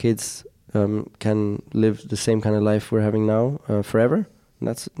kids can live the same kind of life we're having now forever.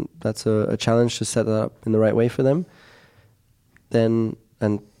 And that's a challenge to set that up in the right way for them. Then,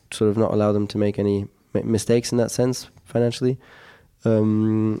 and sort of not allow them to make any mistakes in that sense financially.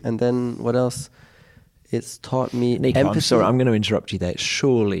 And then what else? It's taught me Nico, empathy. I'm sorry, I'm going to interrupt you there.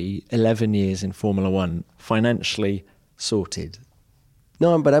 Surely 11 years in Formula One, financially sorted.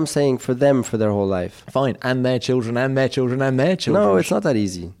 No, but I'm saying for them, for their whole life. Fine, and their children, and their children, and their children. No, it's not that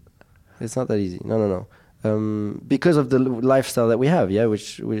easy. It's not that easy. No. Because of the lifestyle that we have, yeah,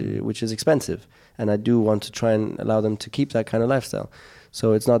 which is expensive. And I do want to try and allow them to keep that kind of lifestyle.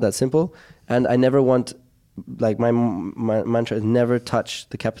 So it's not that simple. And I never want, like my mantra is never touch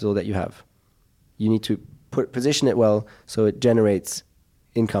the capital that you have. You need to position it well so it generates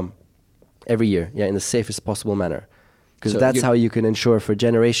income every year, in the safest possible manner. Because that's how you can ensure for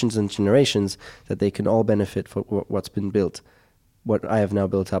generations and generations that they can all benefit from what's been built, what I have now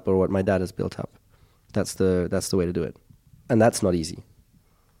built up or what my dad has built up. That's the way to do it. And that's not easy.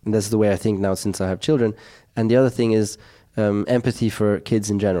 And that's the way I think now since I have children. And the other thing is empathy for kids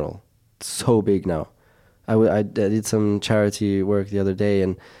in general. It's so big now. I did some charity work the other day,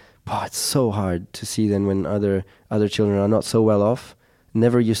 and it's so hard to see then when other children are not so well off.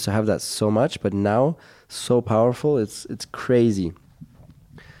 Never used to have that so much, but now so powerful. It's crazy.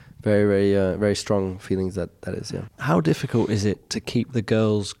 Very, very, very strong feelings that is. Yeah. How difficult is it to keep the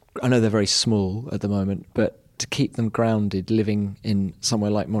girls? I know they're very small at the moment, but to keep them grounded living in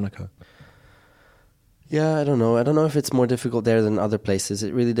somewhere like Monaco? Yeah, I don't know. I don't know if it's more difficult there than other places.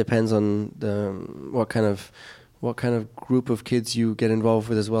 It really depends on what kind of group of kids you get involved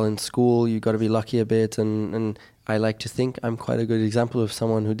with as well in school. You got to be lucky a bit, and I like to think I'm quite a good example of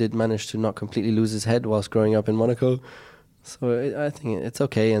someone who did manage to not completely lose his head whilst growing up in Monaco. So I think it's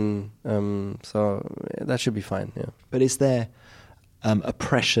okay, and so that should be fine. Yeah. But is there a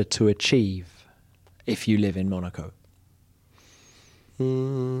pressure to achieve if you live in Monaco?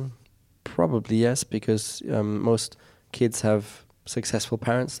 Probably yes, because most kids have successful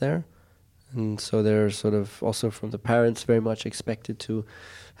parents there, and so they're sort of also from the parents very much expected to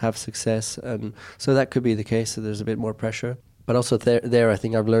have success, and so that could be the case. So there's a bit more pressure, but also there I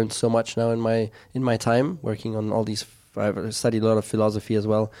think I've learned so much now in my time working on all these. I've studied a lot of philosophy as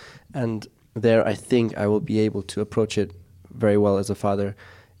well, and there I think I will be able to approach it very well as a father.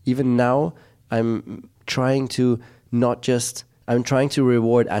 Even now, I'm trying to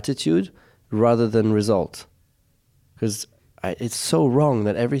reward attitude rather than result, because it's so wrong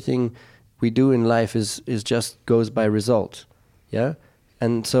that everything we do in life is just goes by result, yeah.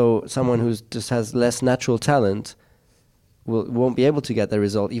 And so someone who just has less natural talent won't be able to get the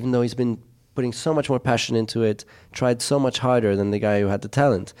result, even though he's been putting so much more passion into it, tried so much harder than the guy who had the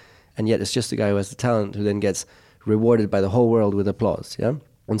talent. And yet it's just the guy who has the talent who then gets rewarded by the whole world with applause, yeah?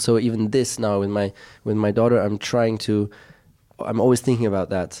 And so even this now with my daughter, I'm always thinking about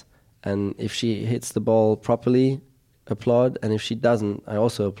that. And if she hits the ball properly, applaud. And if she doesn't, I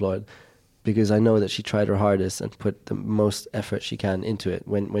also applaud, because I know that she tried her hardest and put the most effort she can into it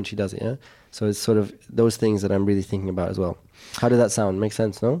when she does it, yeah? So it's sort of those things that I'm really thinking about as well. How did that sound? Make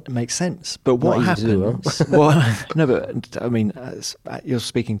sense, no? It makes sense. But what happens? No, but I mean, you're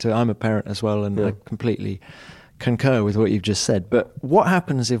speaking to, I'm a parent as well, and I completely concur with what you've just said. But what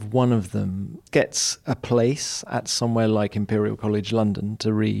happens if one of them gets a place at somewhere like Imperial College London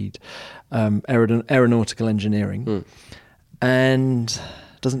to read aeronautical engineering and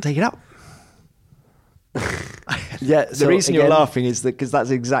doesn't take it up? Yeah. The reason you're laughing is that because that's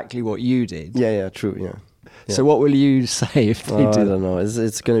exactly what you did. Yeah, true, yeah. So what will you say if they do? I don't know.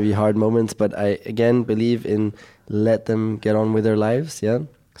 It's going to be hard moments, but I, again, believe in let them get on with their lives, yeah?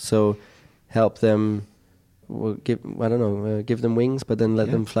 So help them, give them wings, but then let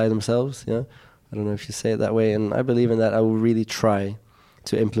them fly themselves, yeah? I don't know if you say it that way, and I believe in that. I will really try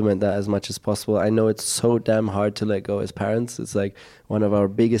to implement that as much as possible. I know it's so damn hard to let go as parents. It's like one of our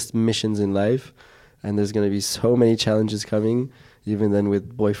biggest missions in life, and there's going to be so many challenges coming, even then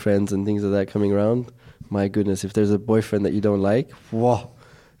with boyfriends and things like that coming around. My goodness, if there's a boyfriend that you don't like, whoa,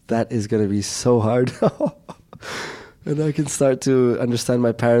 that is going to be so hard. And I can start to understand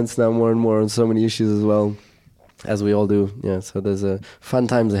my parents now more and more on so many issues as well, as we all do. Yeah, so there's fun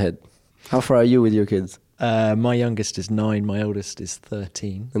times ahead. How far are you with your kids? My youngest is 9, my oldest is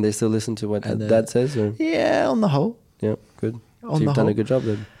 13. And they still listen to what Dad says? Or? Yeah, on the whole. Yeah, good. So you've done a good job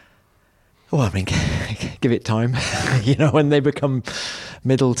then. Well, I mean, give it time, when they become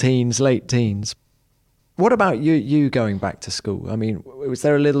middle teens, late teens. What about you going back to school? I mean, was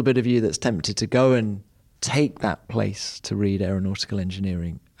there a little bit of you that's tempted to go and take that place to read aeronautical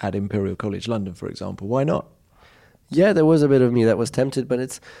engineering at Imperial College London, for example? Why not? Yeah, there was a bit of me that was tempted,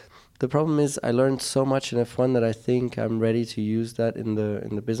 but the problem is I learned so much in F1 that I think I'm ready to use that in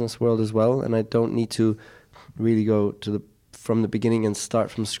the business world as well, and I don't need to really go from the beginning and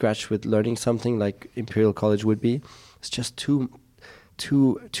start from scratch with learning something like Imperial College would be. It's just too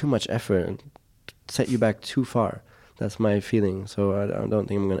much effort and set you back too far. That's my feeling. So I don't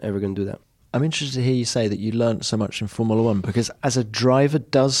think I'm ever going to do that. I'm interested to hear you say that you learned so much in Formula One, because as a driver,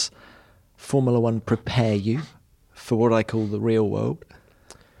 does Formula One prepare you for what I call the real world?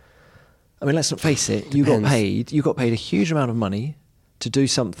 I mean, let's not face it. You got paid a huge amount of money to do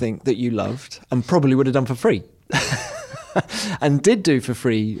something that you loved and probably would have done for free. And did do for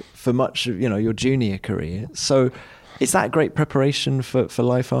free for much of your junior career. So is that great preparation for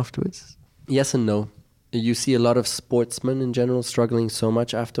life afterwards? Yes and no. You see a lot of sportsmen in general struggling so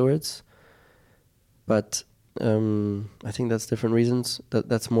much afterwards. But I think that's different reasons.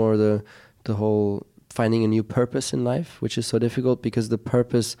 That's more the whole finding a new purpose in life, which is so difficult, because the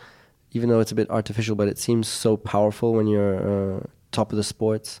purpose, even though it's a bit artificial, but it seems so powerful when you're top of the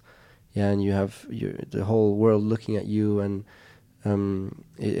sports. Yeah, and you have the whole world looking at you, and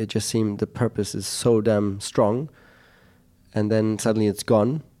it just seemed the purpose is so damn strong, and then suddenly it's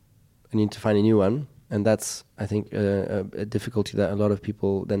gone, and you need to find a new one, and that's, I think, a difficulty that a lot of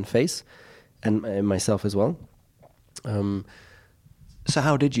people then face, and myself as well. So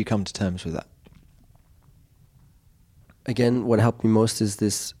how did you come to terms with that? Again, what helped me most is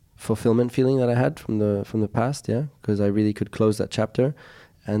this fulfillment feeling that I had from the past, yeah, because I really could close that chapter.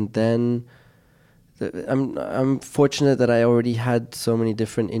 And then I'm fortunate that I already had so many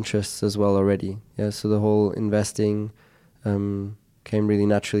different interests as well already, yeah. So the whole investing came really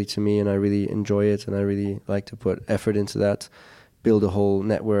naturally to me, and I really enjoy it, and I really like to put effort into that, build a whole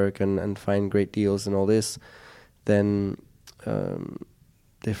network and find great deals and all this. Then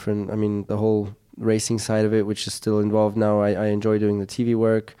the whole racing side of it, which is still involved now, I enjoy doing the TV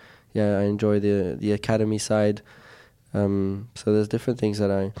work. Yeah, I enjoy the academy side. So there's different things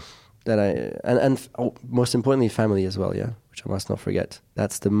that most importantly, family as well, yeah, which I must not forget.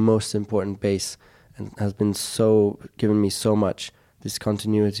 That's the most important base, and has been given me so much, this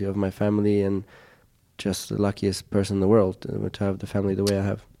continuity of my family, and just the luckiest person in the world to have the family the way I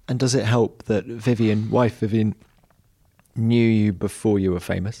have. And does it help that wife Vivian, knew you before you were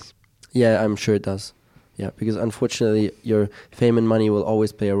famous? Yeah, I'm sure it does. Yeah, because unfortunately, your fame and money will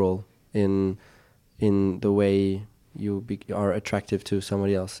always play a role in the way you are attractive to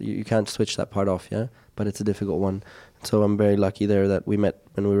somebody else. You can't switch that part off, yeah? But it's a difficult one. So I'm very lucky there that we met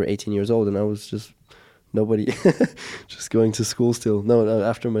when we were 18 years old, and I was just nobody, just going to school still. No,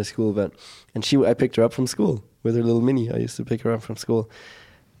 after my school, I picked her up from school with her little Mini. I used to pick her up from school.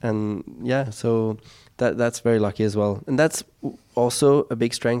 And yeah, so that's very lucky as well. And that's also a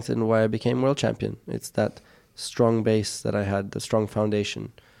big strength in why I became world champion. It's that strong base that I had, the strong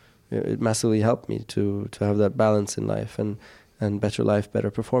foundation. It massively helped me to have that balance in life and better life,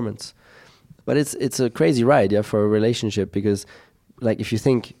 better performance. But it's a crazy ride, yeah, for a relationship, because like if you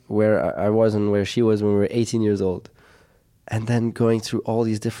think where I was and where she was when we were 18 years old, and then going through all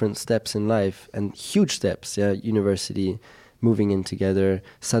these different steps in life, and huge steps, yeah, university, moving in together,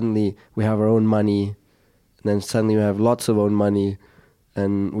 suddenly we have our own money, and then suddenly we have lots of own money,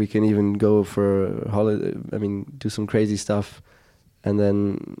 and we can even go for holiday, do some crazy stuff, and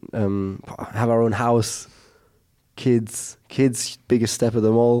then have our own house, kids, biggest step of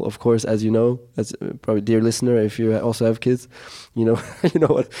them all, of course, as you know, as probably dear listener, if you also have kids, you know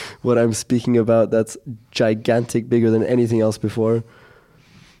what I'm speaking about. That's gigantic, bigger than anything else before.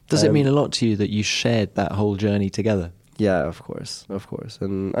 Does it mean a lot to you that you shared that whole journey together? Yeah, of course,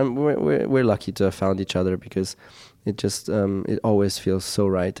 and we're lucky to have found each other, because it just it always feels so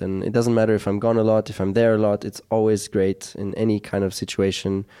right, and it doesn't matter if I'm gone a lot, if I'm there a lot. It's always great in any kind of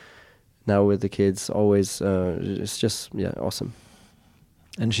situation. Now with the kids, always it's just awesome.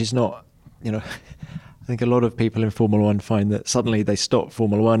 And she's not, I think a lot of people in Formula One find that suddenly they stop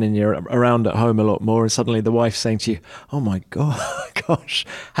Formula One and you're around at home a lot more, and suddenly the wife's saying to you, "Oh my gosh,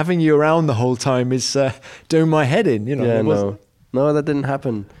 having you around the whole time is doing my head in." Yeah, no, that didn't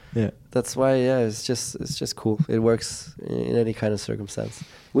happen. Yeah, that's why. Yeah, it's just cool. It works in any kind of circumstance.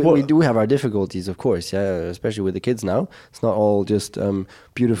 We do have our difficulties, of course. Yeah, especially with the kids now. It's not all just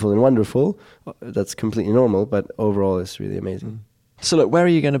beautiful and wonderful. That's completely normal. But overall, it's really amazing. So look, where are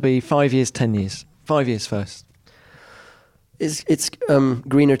you going to be 5 years, 10 years? 5 years first. It's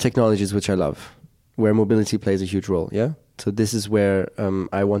greener technologies, which I love, where mobility plays a huge role. Yeah. So this is where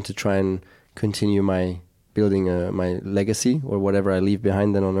I want to try and continue building my legacy, or whatever I leave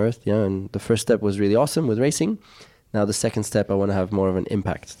behind then on Earth. Yeah. And the first step was really awesome with racing. Now the second step, I want to have more of an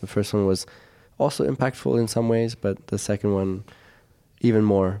impact. The first one was also impactful in some ways, but the second one even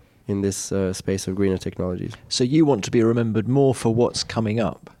more in this space of greener technologies. So you want to be remembered more for what's coming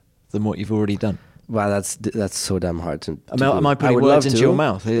up than what you've already done? Wow, that's so damn hard to am I putting words into your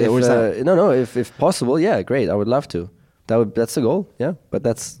mouth? No, if possible, yeah, great. I would love to. That's the goal, yeah. But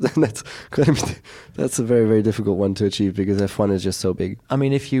that's a very, very difficult one to achieve, because F1 is just so big. I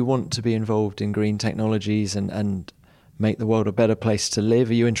mean, if you want to be involved in green technologies and make the world a better place to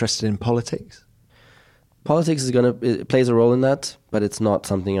live, are you interested in politics? Politics it plays a role in that, but it's not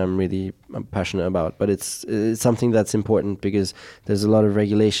something I'm passionate about. But it's something that's important, because there's a lot of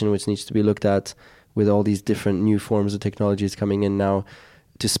regulation which needs to be looked at with all these different new forms of technologies coming in now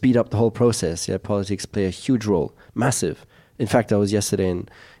to speed up the whole process. Yeah, politics play a huge role, massive. In fact, I was yesterday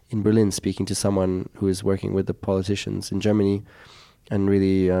in Berlin speaking to someone who is working with the politicians in Germany, and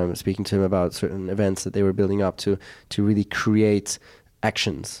really speaking to him about certain events that they were building up to really create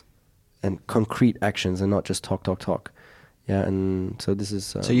actions, and concrete actions, and not just talk. Yeah, and so this is...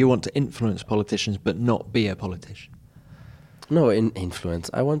 so you want to influence politicians, but not be a politician? No, influence.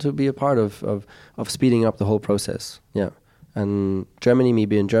 I want to be a part of speeding up the whole process. Yeah. And Germany, me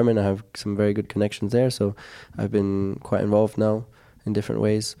being German, I have some very good connections there, so I've been quite involved now in different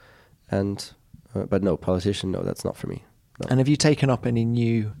ways. And but no, politician, no, that's not for me. No. And have you taken up any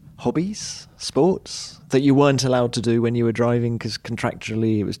new hobbies, sports, that you weren't allowed to do when you were driving because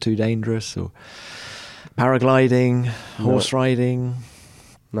contractually it was too dangerous, or paragliding, horse riding?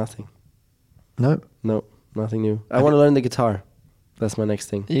 Nothing. No? No, nothing new. I want to learn the guitar. That's my next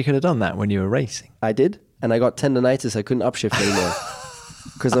thing. You could have done that when you were racing. I did, and I got tendonitis. I couldn't upshift anymore.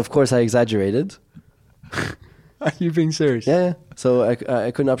 Because, of course, I exaggerated. Are you being serious? Yeah. So I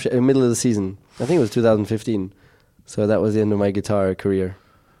couldn't upshift in the middle of the season. I think it was 2015. So that was the end of my guitar career.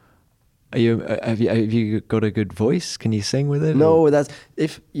 Are you? Have you got a good voice? Can you sing with it? No, that's...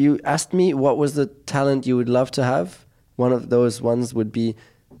 If you asked me what was the talent you would love to have, one of those ones would be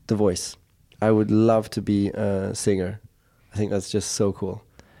the voice. I would love to be a singer. I think that's just so cool.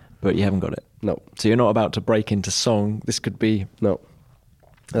 But you haven't got it? No. So you're not about to break into song? This could be... No.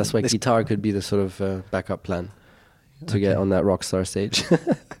 That's why guitar could be the sort of backup plan to get on that rock star stage.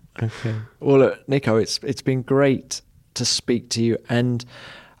 Okay. Well, look, Nico, it's been great to speak to you. And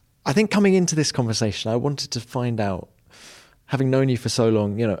I think coming into this conversation, I wanted to find out, having known you for so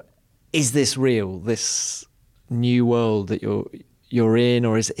long, is this real, this new world that you're in,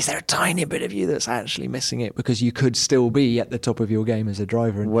 or is there a tiny bit of you that's actually missing it because you could still be at the top of your game as a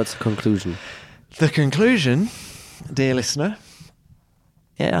driver? And what's the conclusion? The conclusion, dear listener,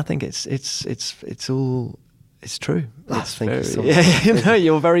 yeah, I think it's all... It's true. Thank you so much. Yeah,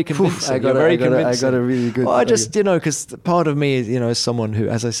 you're very convincing. I got a really good... Well, I just, because part of me is, as someone who,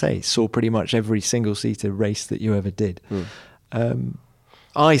 as I say, saw pretty much every single-seater race that you ever did.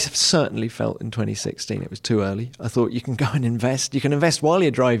 I certainly felt in 2016 it was too early. I thought you can go and invest. You can invest while you're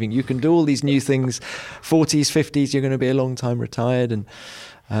driving. You can do all these new things. 40s, 50s, you're going to be a long time retired.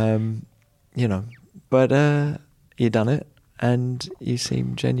 And, but you've done it. And you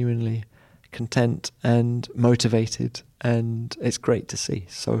seem genuinely content and motivated, and it's great to see.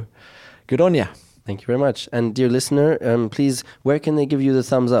 So good on you. Thank you very much. And dear listener, please, where can they give you the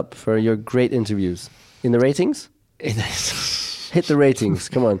thumbs up for your great interviews? In the ratings? Hit the ratings.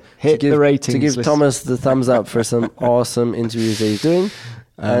 Come on. Hit the ratings. To give Thomas the thumbs up for some awesome interviews that he's doing.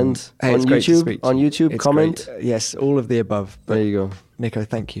 And on YouTube, comment. Yes, all of the above. But there you go. Nico,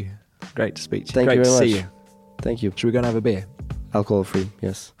 thank you. Great to speak to you. Thank you very much. Great to see you. Thank you. Should we go and have a beer? Alcohol free,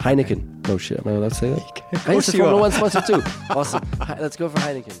 yes. Heineken. Oh shit, am I allowed to say that? Of course it's a Formula 1 sponsor too. Awesome. Let's go for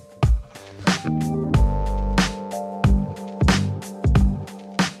Heineken.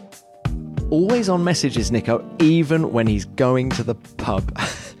 Always on messages, Nico, even when he's going to the pub.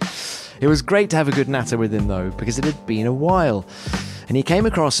 It was great to have a good natter with him though, because it had been a while. And he came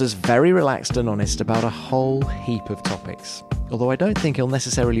across as very relaxed and honest about a whole heap of topics. Although I don't think he'll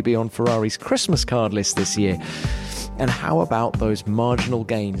necessarily be on Ferrari's Christmas card list this year. And how about those marginal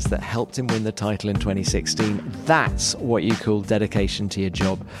gains that helped him win the title in 2016? That's what you call dedication to your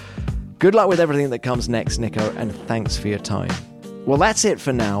job. Good luck with everything that comes next, Nico, and thanks for your time. Well, that's it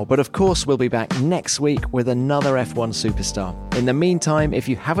for now, but of course we'll be back next week with another F1 superstar. In the meantime, if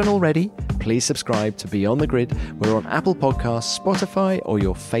you haven't already, please subscribe to Beyond the Grid. We're on Apple Podcasts, Spotify, or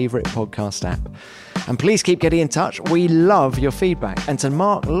your favourite podcast app. And please keep getting in touch. We love your feedback. And to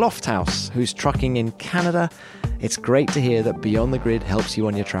Mark Lofthouse, who's trucking in Canada, it's great to hear that Beyond the Grid helps you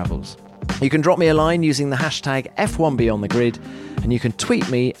on your travels. You can drop me a line using the hashtag F1BeyondTheGrid, and you can tweet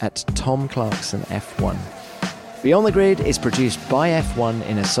me at Tom Clarkson F1. Beyond the Grid is produced by F1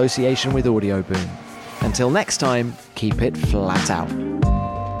 in association with Audio Boom. Until next time, keep it flat out.